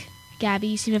track. Gabby,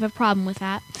 you seem to have a problem with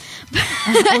that.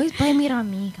 Always blame it on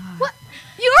me, God. What?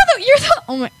 You're the.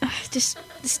 Oh my! Just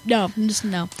no.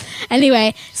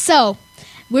 Anyway, so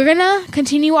we're gonna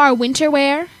continue our winter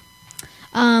wear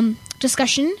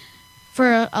discussion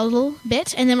for a little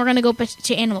bit, and then we're gonna go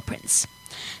to animal prints.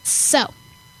 So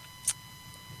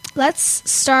let's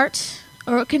start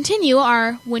or continue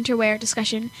our winter wear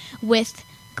discussion with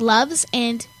gloves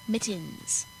and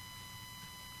mittens.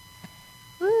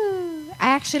 Woo! I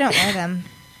actually don't wear them.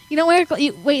 You don't wear.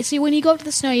 So when you go up to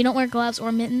the snow, you don't wear gloves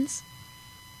or mittens.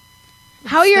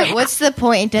 How are your? What's the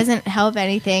point? It doesn't help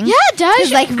anything. Yeah, it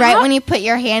does. Because when you put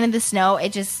your hand in the snow,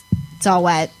 it's all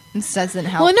wet. It doesn't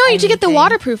help. Well, no, you should get the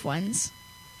waterproof ones.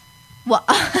 Well,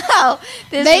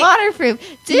 there's waterproof.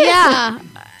 Dude. Yeah,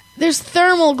 there's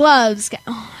thermal gloves.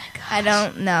 Oh my god. I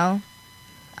don't know.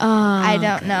 I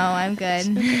don't know. I'm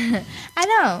good. I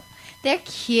know. They're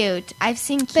cute. I've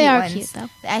seen cute ones. They are cute, though.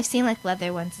 I've seen like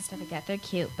leather ones and stuff like that. They're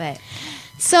cute, but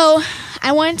so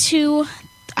I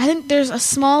think there's a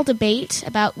small debate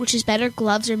about which is better,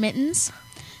 gloves or mittens.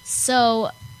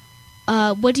 So,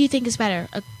 what do you think is better,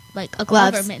 a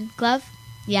glove or mitten? Glove?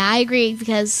 Yeah, I agree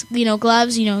because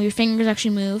gloves, your fingers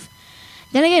actually move.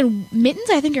 Then again, mittens,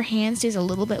 I think your hand stays a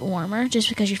little bit warmer just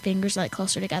because your fingers are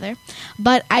closer together.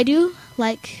 But I do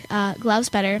like gloves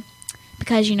better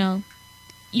because you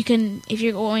can, if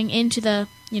you're going into the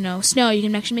snow, you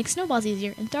can actually make snowballs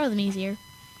easier and throw them easier.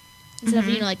 Instead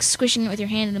of squishing it with your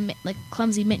hand in a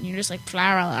clumsy mitten, you're just like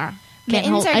I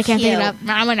can't pick it up.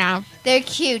 They're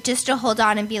cute just to hold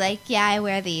on and be like, yeah, I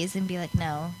wear these, and be like,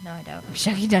 no, I don't. I'm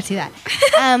joking, don't do that.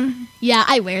 Yeah,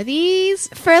 I wear these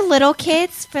for little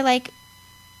kids, for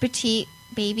petite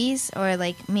babies, or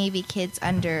maybe kids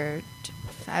under,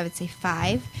 I would say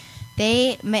 5.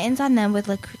 Mittens on them would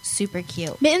look super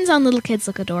cute. Mittens on little kids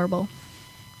look adorable.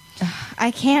 I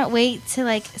can't wait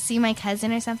to see my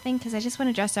cousin or something because I just want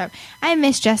to dress her up. I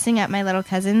miss dressing up my little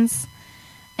cousins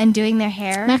and doing their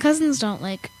hair. My cousins don't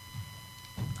I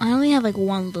only have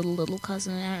one little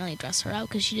cousin, and I don't really dress her up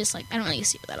because she just I don't really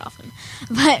see her that often.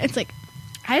 But it's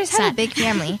I just have a big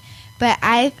family, but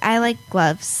I like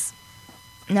gloves,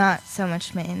 not so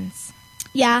much mittens.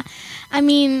 Yeah, I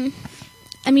mean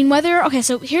whether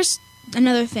so here's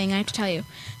another thing I have to tell you.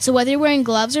 So whether you're wearing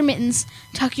gloves or mittens,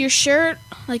 tuck your shirt,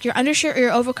 like your undershirt or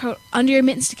your overcoat, under your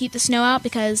mittens to keep the snow out,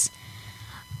 because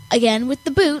again with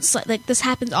the boots, like this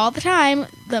happens all the time.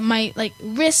 That my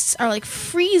wrists are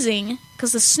freezing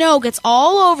because the snow gets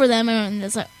all over them, and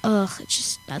it's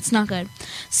that's not good.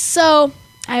 So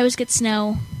I always get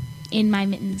snow in my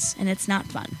mittens, and it's not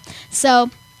fun. So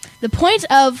the point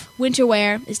of winter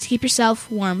wear is to keep yourself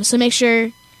warm. So make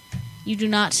sure you do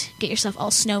not get yourself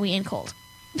all snowy and cold.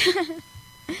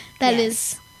 That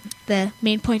is the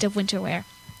main point of winter wear.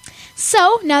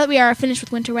 So, now that we are finished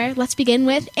with winter wear, let's begin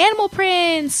with animal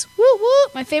prints. Woo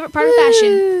woo! My favorite part of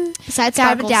fashion. Besides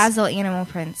sparkles. Bedazzle animal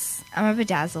prints. I'm a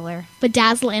bedazzler.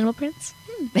 Bedazzle animal prints?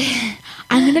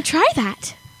 I'm going to try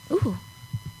that. Ooh.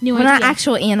 New idea. Not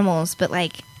actual animals, but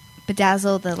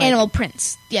bedazzle the animal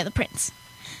prints. Yeah, the prints.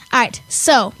 All right,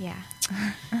 so. Yeah.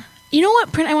 You know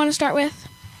what print I want to start with?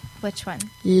 Which one?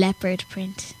 Leopard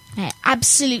print. My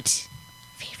absolute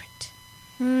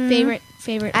favorite.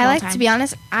 Favorite. I like, to be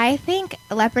honest, I think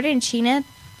leopard and cheetah.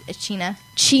 Cheetah.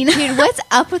 Dude, what's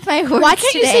up with my words Why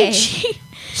can't today? you say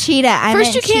cheetah?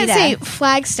 First you can't cheetah. say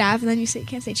Flagstaff, and then you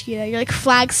can't say cheetah. You're like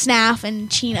Flagstaff and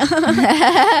cheetah.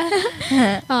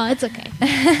 Oh, it's okay.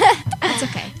 It's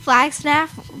okay.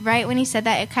 Flagstaff, right when you said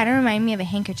that, it kind of reminded me of a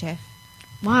handkerchief.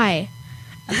 Why?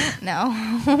 No.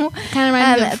 Kind of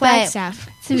reminds me of Flagstaff.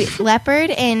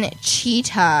 Leopard and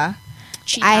cheetah.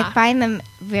 I find them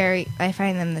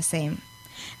the same.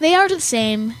 They are the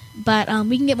same, but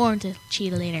we can get more into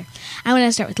cheetah later. I want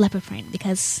to start with leopard print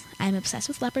because I'm obsessed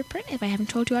with leopard print, if I haven't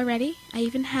told you already. I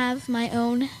even have my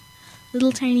own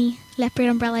little tiny leopard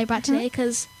umbrella I brought today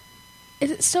because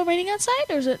is it still raining outside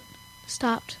or is it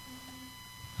stopped?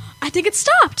 I think it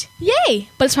stopped. Yay!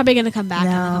 But it's probably going to come back in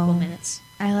a couple minutes.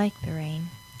 I like the rain.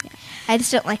 Yeah. I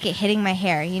just don't like it hitting my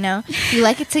hair, you know? You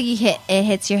like it till it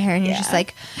hits your hair and you're just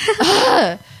like,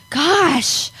 ugh,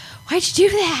 gosh, why'd you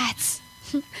do that?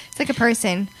 It's like a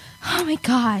person. Oh my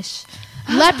gosh.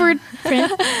 Leopard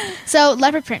print. So,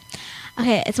 leopard print.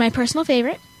 Okay, it's my personal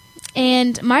favorite.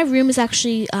 And my room is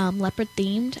actually leopard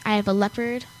themed. I have a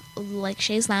leopard, like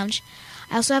chaise lounge.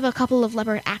 I also have a couple of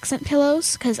leopard accent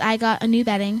pillows because I got a new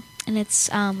bedding. And it's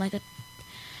like a,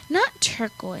 not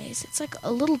turquoise. It's like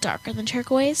a little darker than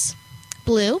turquoise.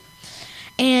 Blue.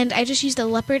 And I just used the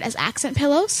leopard as accent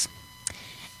pillows.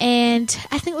 And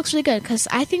I think it looks really good because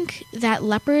I think that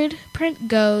leopard print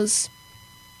goes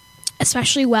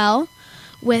especially well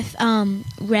with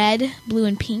red, blue,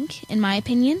 and pink, in my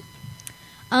opinion.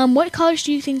 What colors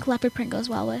do you think leopard print goes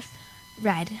well with?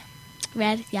 Red.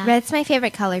 Red, yeah. Red's my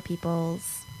favorite color,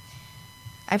 peoples.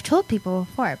 I've told people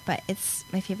before, but it's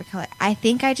my favorite color. I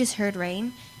think I just heard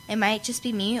rain. It might just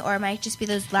be me, or it might just be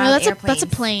those loud airplanes. That's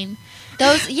a plane.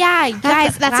 Those, yeah,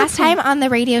 guys. That's last time on the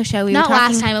radio show, we were talking.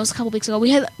 Not last time. It was a couple weeks ago.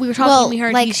 We were talking. We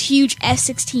heard these huge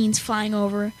F-16s flying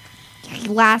over.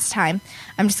 Last time,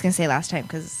 I'm just gonna say last time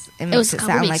because it makes it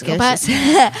sound like it was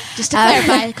just to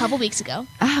clarify, a couple weeks ago.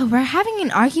 Oh, we're having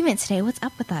an argument today. What's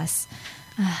up with us?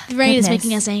 The rain is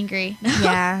making us angry.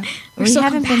 Yeah, we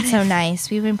haven't been so nice.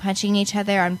 We've been punching each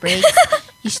other on breaks.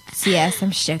 You should see us. I'm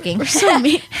just joking. We're so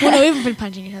mean. Well, no, we haven't been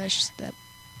punching each other. It's just that.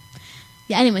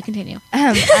 Yeah. Anyway, continue.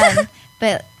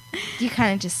 But you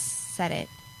kind of just said it.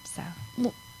 So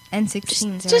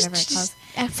N16s or whatever it's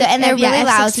called. So and they're really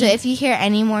loud. So if you hear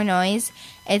any more noise,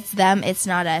 it's them. It's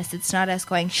not us. It's not us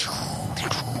going.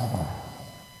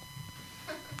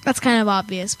 That's kind of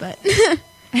obvious, but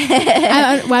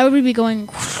why would we be going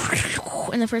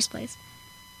in the first place?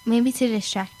 Maybe to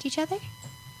distract each other.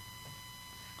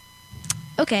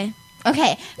 Okay. Back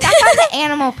on the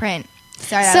animal print.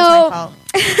 Sorry, that was my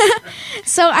fault.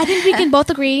 So I think we can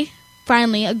both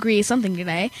finally agree something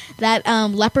today, that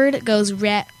leopard goes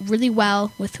really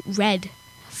well with red.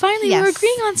 Finally, we're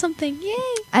agreeing on something.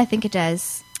 Yay! I think it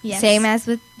does. Yes. Same as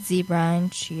with zebra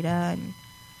and cheetah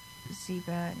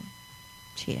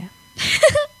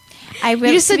I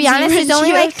really, to be honest, there's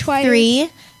only like three.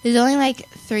 There's only like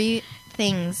three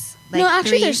things. Like no,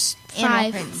 actually, three there's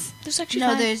 5. Prints. There's actually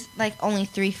 5. There's like only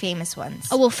 3 famous ones.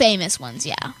 Oh, well, famous ones,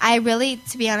 yeah. I really,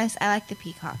 to be honest, I like the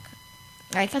peacock.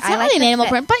 Like, that's not really an animal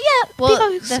print, but yeah,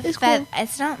 well, peacock is cool.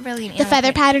 It's not really an the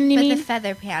feather pattern. You mean the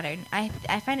feather pattern? I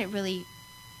find it really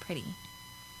pretty.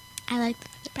 I like the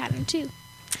feather pattern too.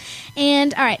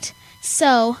 And all right,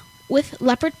 so with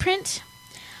leopard print,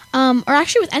 or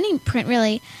actually with any print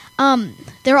really,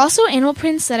 there are also animal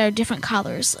prints that are different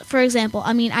colors. For example,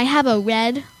 I mean, I have a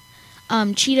red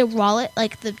cheetah wallet.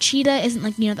 Like the cheetah isn't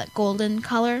like that golden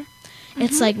color.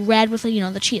 It's like red with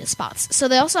the cheetah spots. So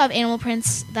they also have animal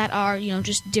prints that are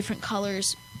just different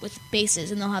colors with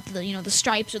bases, and they'll have the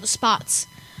stripes or the spots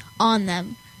on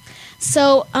them.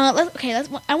 So I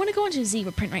want to go into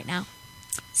zebra print right now.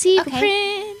 Zebra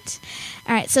print.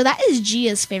 All right, so that is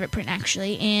Gia's favorite print,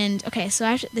 actually. And, okay, so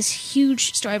I have this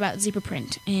huge story about zebra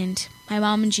print, and my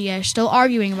mom and Gia are still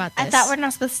arguing about this. I thought we're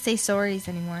not supposed to say stories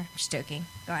anymore. Just joking.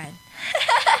 Go ahead.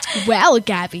 Well,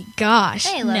 Gabby, gosh.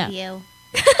 I love you.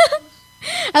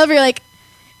 I love you're like,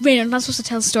 wait, I'm not supposed to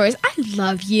tell stories. I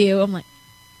love you. I'm like,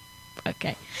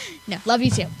 okay. No, love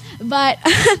you too. But,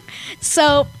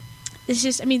 so, it's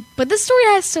just, but this story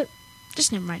has to,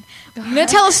 just never mind. I'm going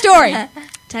to tell a story.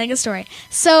 Telling a story.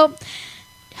 So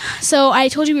I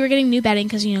told you we were getting new bedding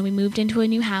because, we moved into a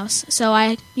new house. So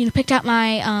I, picked out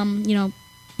my,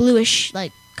 bluish,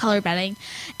 color bedding.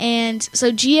 And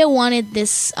so Gia wanted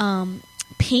this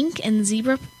pink and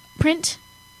zebra print,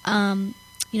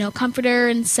 comforter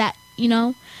and set,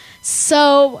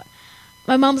 So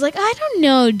my mom's like, I don't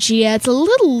know, Gia. It's a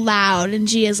little loud. And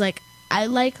Gia's like, I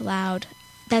like loud.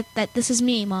 That this is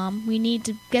me, Mom. We need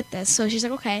to get this. So she's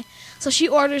like, okay. So she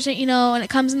orders it, and it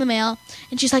comes in the mail.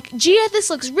 And she's like, Gia, this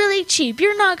looks really cheap.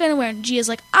 You're not going to wear it. And Gia's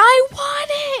like, I want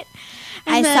it.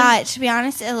 And I saw it. To be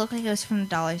honest, it looked like it was from the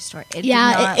dollar store.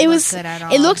 It was good at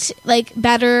all. It looked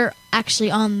better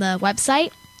actually on the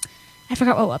website. I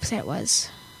forgot what website it was.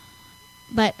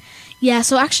 But yeah,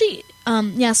 so actually,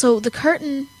 so the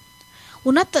curtain.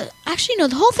 Well, the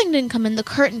whole thing didn't come in. The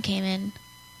curtain came in.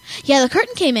 Yeah, the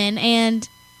curtain came in, and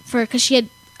because she had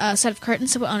a set of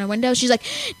curtains to put on her window, she's like,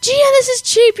 Gia, this is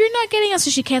cheap. You're not getting us. So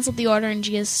she canceled the order, and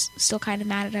Gia's still kind of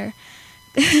mad at her.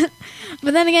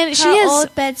 But then again, her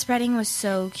old bed spreading was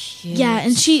so cute. Yeah,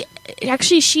 and she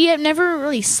had never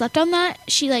really slept on that.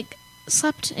 She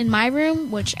slept in my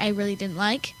room, which I really didn't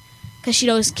like, because she'd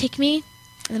always kick me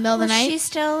in the middle of the night. She's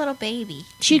still a little baby.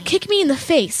 She'd kick me in the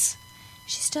face.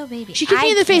 She's still a baby. She kicked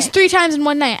me in the face 3 times in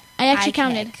one night. I actually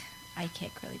counted. I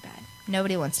kick really bad.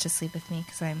 Nobody wants to sleep with me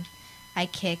because I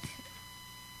kick.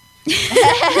 The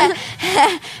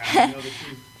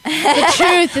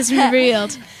truth is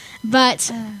revealed.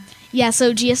 But, yeah,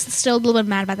 so Gia's still a little bit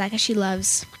mad about that because she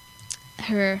loves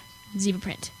her zebra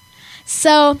print.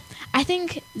 So, I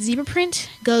think zebra print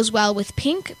goes well with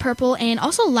pink, purple, and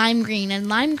also lime green. And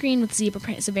lime green with zebra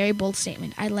print is a very bold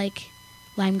statement. I like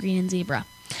lime green and zebra.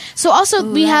 So also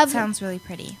that sounds really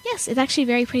pretty. Yes, it's actually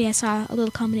very pretty. I saw a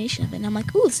little combination of it, and I'm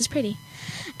like, ooh, this is pretty.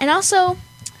 And also,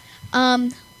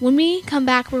 when we come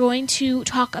back, we're going to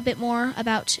talk a bit more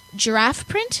about giraffe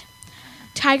print,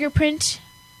 tiger print,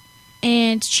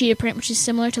 and cheetah print, which is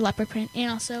similar to leopard print.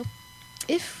 And also,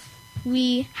 if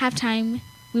we have time,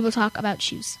 we will talk about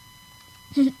shoes.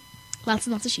 Lots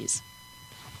and lots of shoes.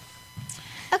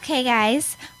 Okay,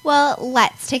 guys. Well,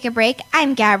 let's take a break.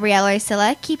 I'm Gabrielle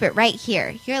Arcilla. Keep it right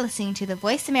here. You're listening to the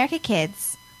Voice America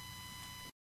Kids.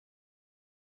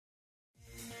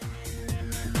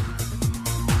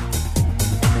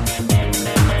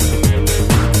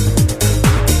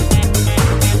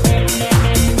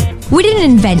 We didn't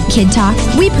invent Kid Talk,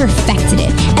 we perfected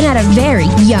it, and at a very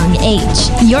young age.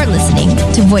 You're listening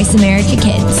to Voice America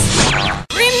Kids.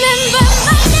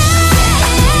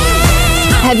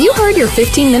 Have you heard your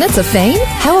 15 minutes of fame?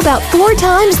 How about 4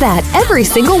 times that every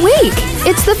single week?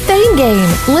 It's the Fame Game.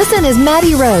 Listen as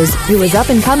Maddie Rose, who is up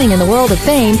and coming in the world of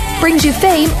fame, brings you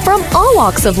fame from all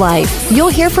walks of life. You'll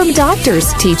hear from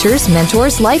doctors, teachers,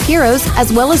 mentors, life heroes,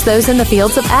 as well as those in the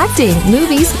fields of acting,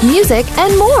 movies, music,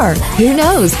 and more. Who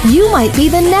knows? You might be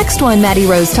the next one Maddie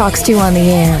Rose talks to on the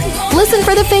air. Listen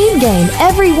for the Fame Game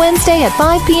every Wednesday at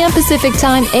 5 p.m. Pacific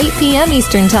Time, 8 p.m.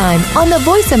 Eastern Time on the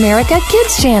Voice America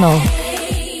Kids channel.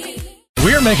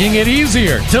 We're making it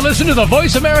easier to listen to the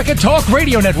Voice America Talk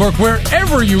Radio Network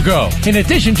wherever you go. In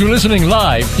addition to listening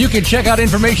live, you can check out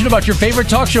information about your favorite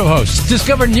talk show hosts,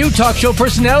 discover new talk show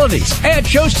personalities, add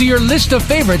shows to your list of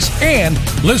favorites, and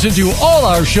listen to all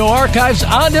our show archives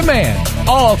on demand.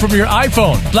 All from your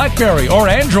iPhone, BlackBerry, or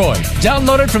Android.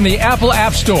 Download it from the Apple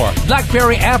App Store,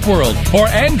 BlackBerry App World, or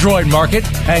Android Market,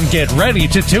 and get ready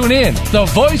to tune in. The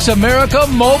Voice America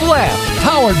mobile app,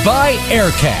 powered by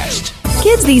Aircast.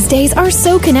 Kids these days are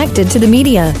so connected to the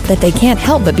media that they can't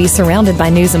help but be surrounded by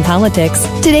news and politics.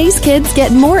 Today's kids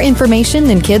get more information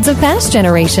than kids of past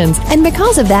generations, and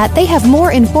because of that, they have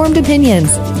more informed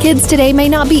opinions. Kids today may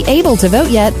not be able to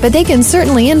vote yet, but they can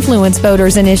certainly influence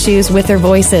voters and issues with their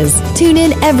voices. Tune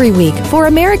in every week for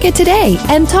America Today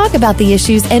and talk about the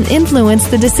issues and influence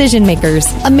the decision makers.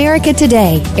 America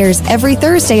Today airs every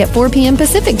Thursday at 4 p.m.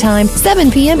 Pacific Time, 7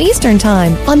 p.m. Eastern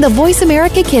Time on the Voice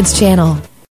America Kids channel.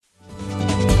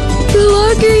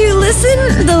 longer you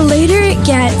listen, the later it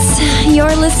gets.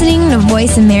 You're listening to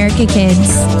Voice America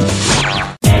Kids.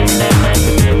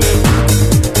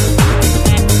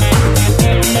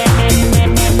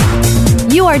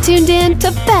 You are tuned in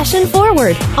to Fashion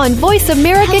Forward on Voice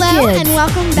America Hello, Kids. and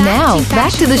welcome back now, to Fashion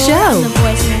back to the Forward show. on the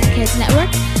Voice America Kids Network.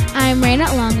 I'm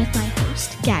Raina, along with my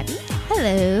host, Gabby.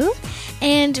 Hello.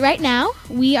 And right now,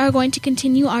 we are going to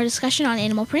continue our discussion on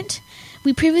animal print.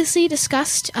 We previously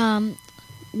discussed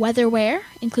weather wear,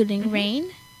 including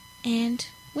rain and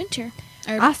winter.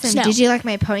 Awesome. Snow. Did you like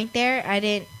my point there? I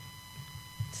didn't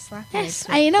slap you. Yes,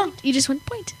 I know. You just went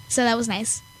point. So that was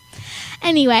nice.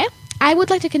 Anyway, I would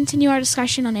like to continue our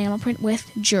discussion on animal print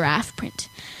with giraffe print.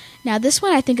 Now, this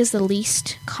one I think is the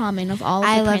least common of all of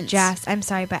the I love prints. giraffes. I'm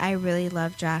sorry, but I really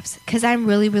love giraffes because I'm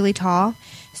really, really tall.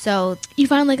 So you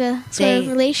found like a sort of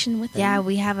relation with them. Yeah,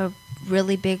 we have a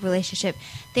really big relationship.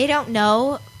 They don't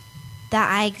know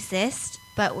that I exist,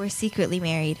 but we're secretly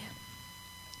married.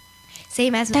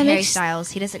 Same as with Harry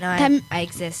Styles. He doesn't know I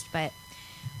exist, but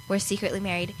we're secretly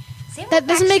married. Same that with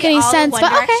doesn't make any all sense, the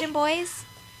but One okay. Direction boys.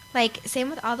 Like, same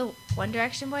with all the One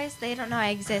Direction boys. They don't know I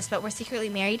exist, but we're secretly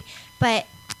married. But,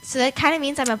 so that kind of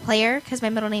means I'm a player, because my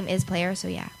middle name is Player, so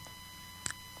yeah.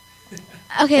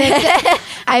 Okay.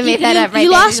 I made that up right You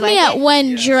there. lost me at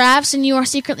when giraffes and you are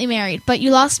secretly married, but you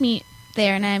lost me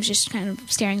there, and I was just kind of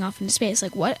staring off into space.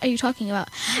 Like, what are you talking about?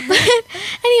 But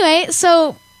anyway,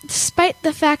 so despite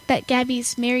the fact that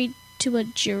Gabby's married to a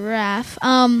giraffe,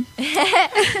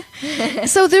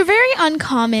 so they're very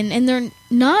uncommon and they're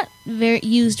not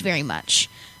used very much.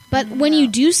 But when you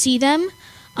do see them,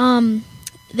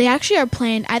 they actually are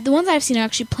planned. The ones I've seen are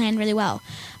actually planned really well.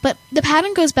 But the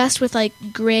pattern goes best with like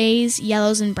grays,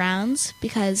 yellows, and browns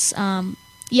because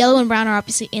yellow and brown are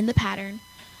obviously in the pattern.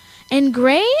 And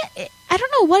gray, I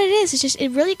don't know what it is. It's just it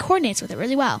really coordinates with it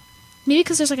really well. Maybe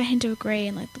because there's like a hint of gray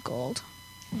in like the gold.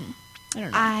 I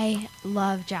don't know. I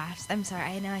love giraffes. I'm sorry.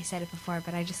 I know I said it before,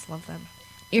 but I just love them.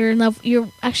 You're in love.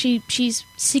 She's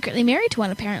secretly married to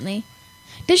one apparently.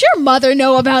 Does your mother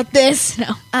know about this?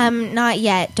 No. Not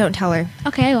yet. Don't tell her.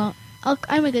 Okay, I won't.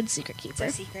 I'm a good secret keeper.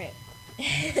 It's a secret.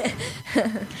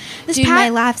 This Dude, my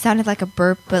laugh sounded like a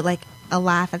burp, but like a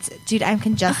laugh. Dude, I'm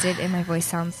congested and my voice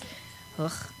sounds.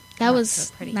 Ugh. That was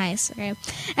so pretty. Nice. Okay.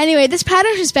 Anyway, this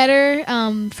pattern is better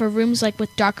for rooms like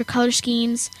with darker color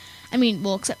schemes. I mean,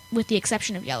 well, except with the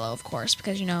exception of yellow, of course,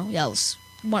 because yellow's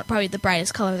probably the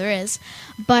brightest color there is.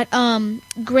 But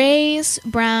grays,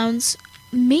 browns,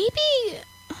 maybe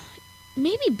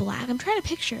black. I'm trying to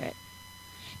picture it.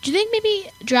 Do you think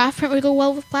maybe giraffe print would go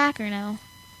well with black or no?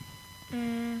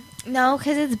 No,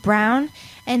 because it's brown.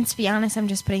 And to be honest, I'm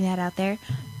just putting that out there.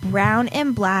 Brown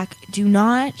and black do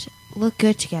not look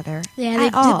good together.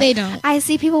 Yeah, they don't. I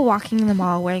see people walking in the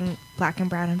mall wearing black and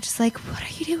brown. I'm just like, what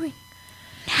are you doing?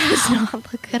 It does not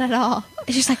look good at all.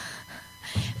 It's just like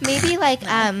maybe like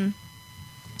I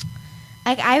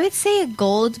would say a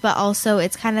gold, but also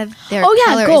it's kind of their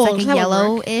color gold. is like a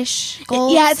yellowish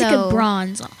gold. Yeah, it's like a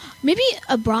bronze. Maybe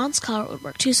a bronze color would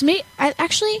work too. So maybe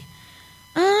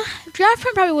giraffe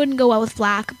print probably wouldn't go well with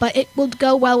black, but it would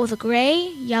go well with a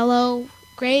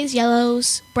grays,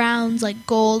 yellows, browns, like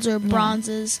golds or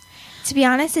bronzes. To be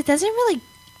honest, it doesn't really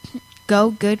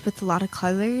go good with a lot of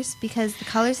colors because the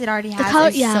colors it already has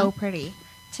are so pretty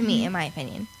to me, in my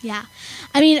opinion. Yeah.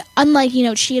 I mean, unlike,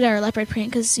 cheetah or leopard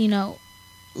print, because,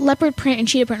 leopard print and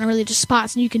cheetah print are really just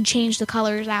spots, and you can change the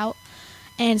colors out.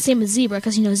 And same with zebra,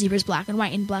 because, zebra's black and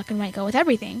white, and black and white go with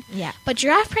everything. Yeah. But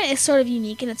giraffe print is sort of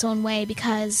unique in its own way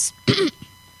because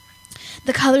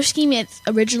the color scheme it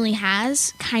originally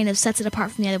has kind of sets it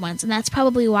apart from the other ones, and that's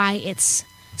probably why it's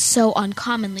so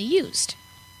uncommonly used.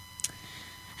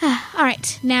 All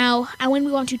right, now I want to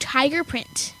move on to tiger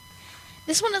print.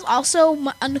 This one is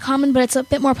also uncommon, but it's a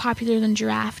bit more popular than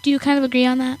giraffe. Do you kind of agree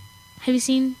on that? Have you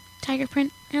seen tiger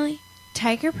print, really?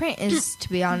 Tiger print is, to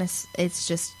be honest, it's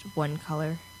just one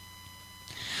color.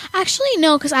 Actually,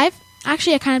 no, because I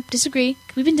kind of disagree.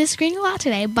 We've been disagreeing a lot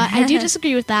today, but I do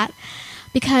disagree with that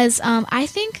because I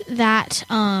think that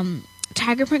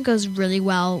tiger print goes really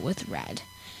well with red.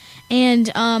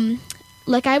 And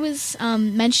like I was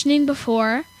mentioning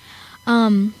before,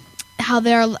 how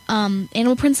there are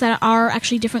animal prints that are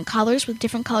actually different colors with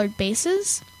different colored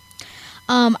bases.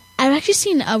 I've actually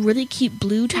seen a really cute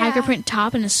blue tiger print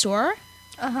top in a store.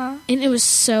 Uh-huh. And it was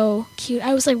so cute.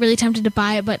 I was like really tempted to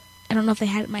buy it, but I don't know if they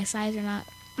had it my size or not.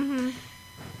 Mm-hmm.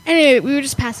 Anyway, we were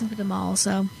just passing through the mall,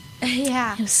 so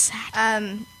yeah, it was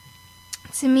sad.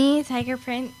 To me, tiger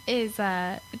print is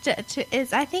I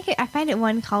find it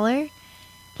one color.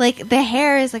 Like the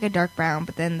hair is like a dark brown,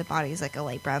 but then the body is like a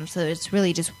light brown. So it's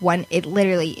really just one. It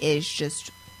literally is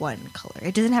just one color.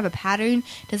 It doesn't have a pattern.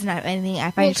 Doesn't have anything.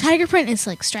 I find tiger print is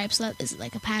like stripes. So that is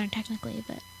like a pattern technically,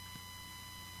 but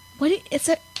it's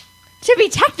a. To be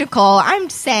technical, I'm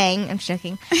saying. I'm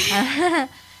joking.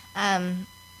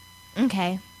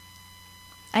 Okay.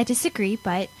 I disagree,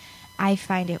 but I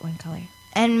find it one color,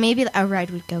 and maybe a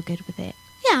red would go good with it.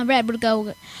 Yeah, red would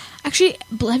go. Actually,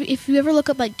 if you ever look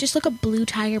up just look up blue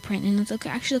tiger print, and it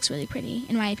actually looks really pretty,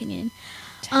 in my opinion.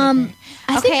 I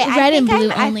think red and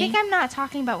blue only. I think I'm not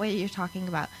talking about what you're talking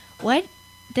about. What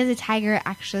does a tiger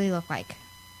actually look like?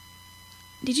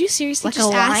 Did you seriously like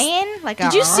just a ask? Lion?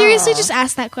 Did you seriously just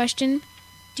ask that question?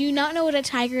 Do you not know what a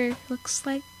tiger looks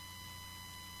like?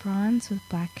 Bronze with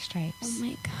black stripes. Oh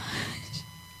my gosh.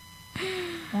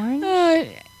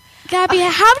 Orange? Gabby,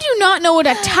 how do you not know what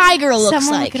a tiger looks like?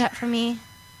 Someone look it up for me.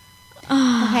 Okay,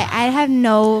 I have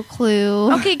no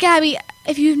clue. Okay, Gabby,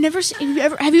 have you ever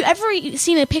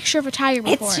seen a picture of a tiger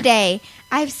before? It's today.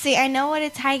 I know what a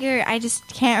tiger. I just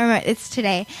can't remember. It's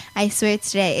today. I swear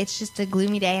it's today. It's just a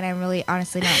gloomy day, and I'm really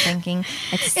honestly not thinking.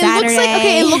 It's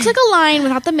Saturday. It looks like a lion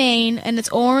without the mane, and it's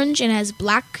orange and has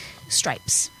black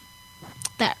stripes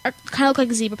that kind of look like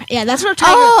a zebra. Yeah, that's what a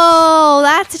tiger. Oh,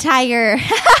 that's a tiger.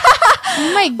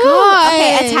 Oh my god.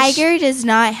 Okay, a tiger does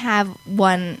not have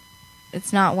one.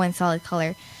 It's not one solid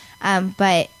color,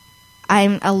 but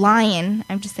I'm a lion.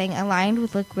 I'm just saying a lion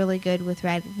would look really good with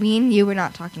red. Me and you were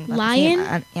not talking about lion? The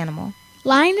same animal.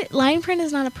 Lion print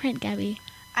is not a print, Gabby.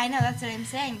 I know, that's what I'm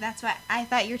saying. That's why I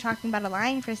thought you were talking about a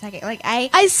lion for a second. Like I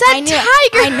said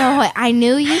tiger. I know. I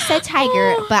knew you said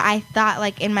tiger, but I thought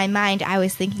like in my mind I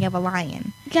was thinking of a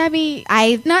lion. Gabby,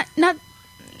 not. Yeah.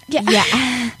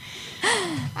 Yeah.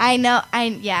 I know. I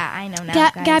know now.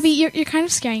 Guys. Gabby, you're kind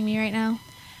of scaring me right now.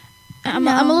 I'm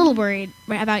a little worried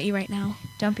about you right now.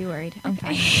 Don't be worried. I'm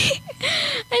fine.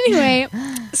 Anyway,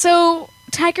 so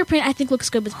tiger print I think looks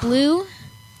good with blue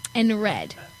and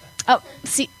red. Oh,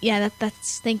 see, yeah,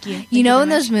 that's. Thank you. You know in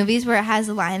those movies where it has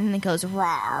a lion and it goes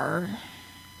roar.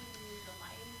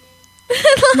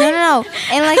 No.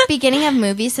 In like beginning of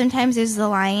movies, sometimes there's the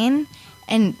lion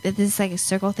and this like a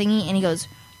circle thingy, and he goes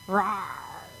roar.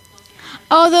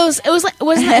 Oh, those. It was like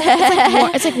wasn't it?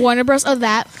 It's like Warner Bros. Oh,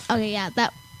 that. Okay, yeah,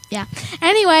 that. Yeah.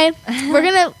 Anyway, we're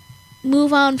gonna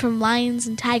move on from lions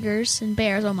and tigers and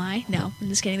bears. Oh my! No, I'm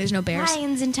just kidding. There's no bears.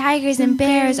 Lions and tigers and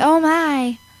bears. Oh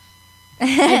my!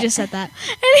 I just said that.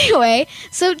 Anyway,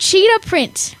 so cheetah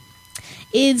print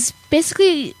is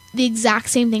basically the exact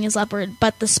same thing as leopard,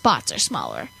 but the spots are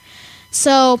smaller.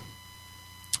 So,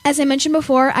 as I mentioned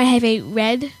before, I have a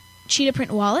red cheetah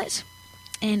print wallet,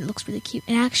 and it looks really cute.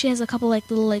 It actually has a couple like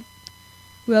little like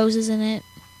roses in it.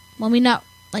 Well, I mean not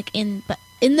like but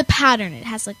in the pattern it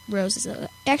has like roses. It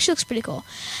actually looks pretty cool.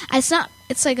 It's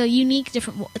like a unique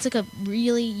different. It's like a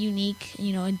really unique,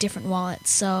 a different wallet.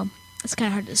 So it's kind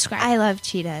of hard to describe. I love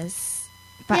cheetahs,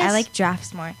 but yes. I like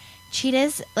giraffes more.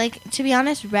 Cheetahs, like, to be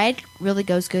honest, red really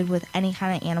goes good with any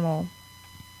kind of animal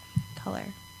color.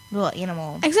 Well,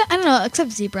 animal. I don't know,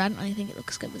 except zebra. I don't really think it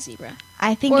looks good with zebra.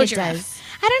 I think it giraffe. Does.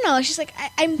 I don't know. It's just like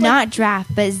I'm not giraffe,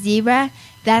 but zebra.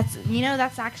 That's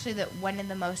actually one of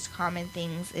the most common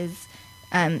things is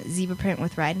zebra print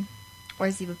with red. Or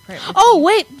zebra print.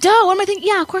 Wait, duh. What am I thinking?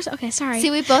 Yeah, of course. Okay, sorry.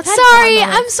 See, we both had sorry,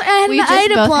 blonde I'm sorry. I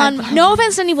had a blonde. No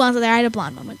offense to any blondes out there. I had a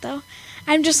blonde moment, though.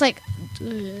 I'm just like...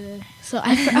 So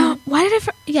why did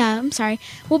I... Yeah, I'm sorry.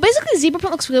 Well, basically, zebra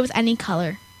print looks good with any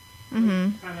color.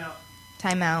 Mm-hmm.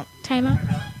 Time out.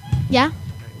 Yeah? Okay,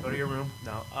 go to your room.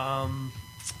 No.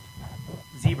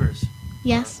 Zebras.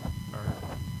 Yes. Are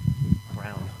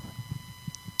brown.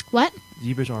 What?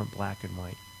 Zebras aren't black and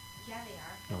white. Yeah, they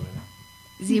are. No, they're not.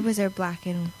 Zebras are black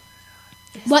and...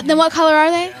 What? Then what color are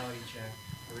they?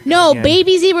 No,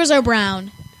 baby zebras are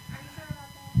brown.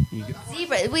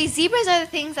 Zebras are the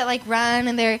things that like run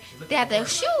and they have the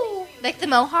shoo, like the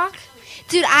mohawk.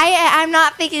 Dude, I'm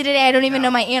not thinking today. I don't even know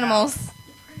my animals.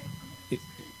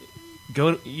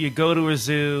 You go to a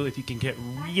zoo. If you can get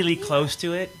really close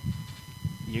to it,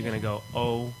 you're gonna go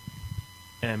OMG.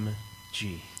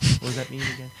 What does that mean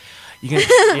again? You can,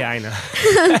 yeah, I know.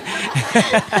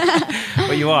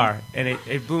 But you are. And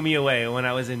it blew me away when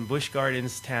I was in Busch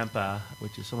Gardens, Tampa,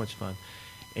 which is so much fun.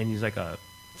 And he's like a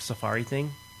safari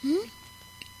thing. Mm-hmm.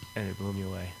 And it blew me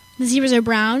away. The zebras are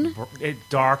brown?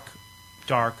 Dark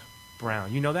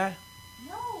brown. You know that?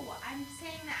 No, I'm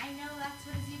saying that I know that's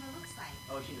what a zebra looks like.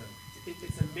 Oh, she knows.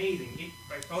 It's amazing.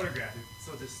 By photograph, it's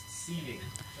so deceiving.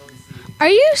 Are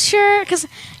you sure? Because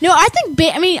no, I think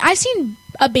I've seen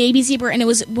a baby zebra and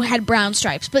it had brown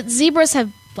stripes, but zebras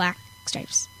have black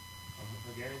stripes.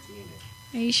 I'm guaranteeing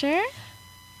it. Are you sure?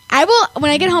 I will.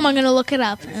 When I get home, I'm going to look it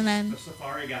up, and then the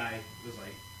safari guy was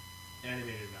like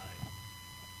animated about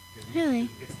it. Really?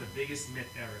 It's the biggest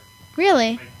myth ever.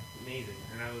 Really? Like, amazing.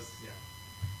 And I was, yeah.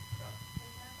 So,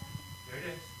 there it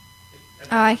is.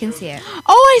 Oh, I can see it.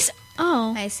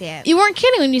 Oh, I see it. You weren't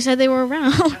kidding when you said they were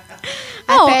round. At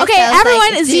Oh, first okay. I was Everyone,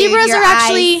 like, dude, zebras your are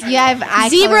actually eyes- you have eye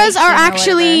zebras are coloration or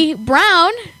actually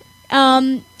brown.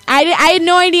 I had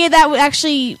no idea that would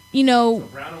actually,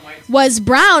 was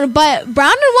brown, but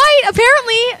brown and white,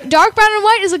 apparently, dark brown and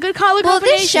white is a good color Well,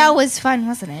 combination. this show was fun,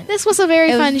 wasn't it? This was a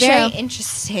very fun It was very show.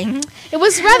 interesting. It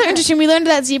was rather interesting. We learned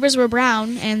that zebras were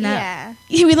brown, and that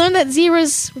we learned that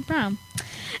zebras were brown.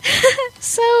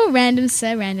 So random.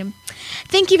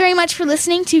 Thank you very much for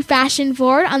listening to Fashion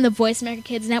Forward on the Voice America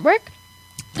Kids Network.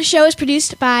 The show is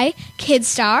produced by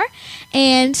KidStar,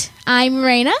 and I'm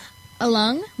Marina,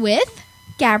 along with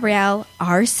Gabrielle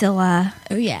Arcilla.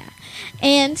 Oh, yeah.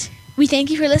 And we thank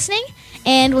you for listening,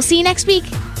 and we'll see you next week.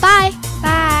 Bye.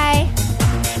 Bye.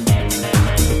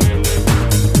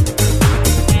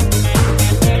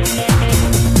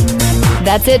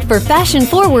 That's it for Fashion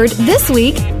Forward this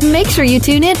week. Make sure you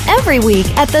tune in every week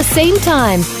at the same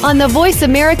time on the Voice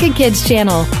America Kids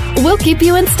channel. We'll keep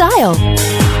you in style.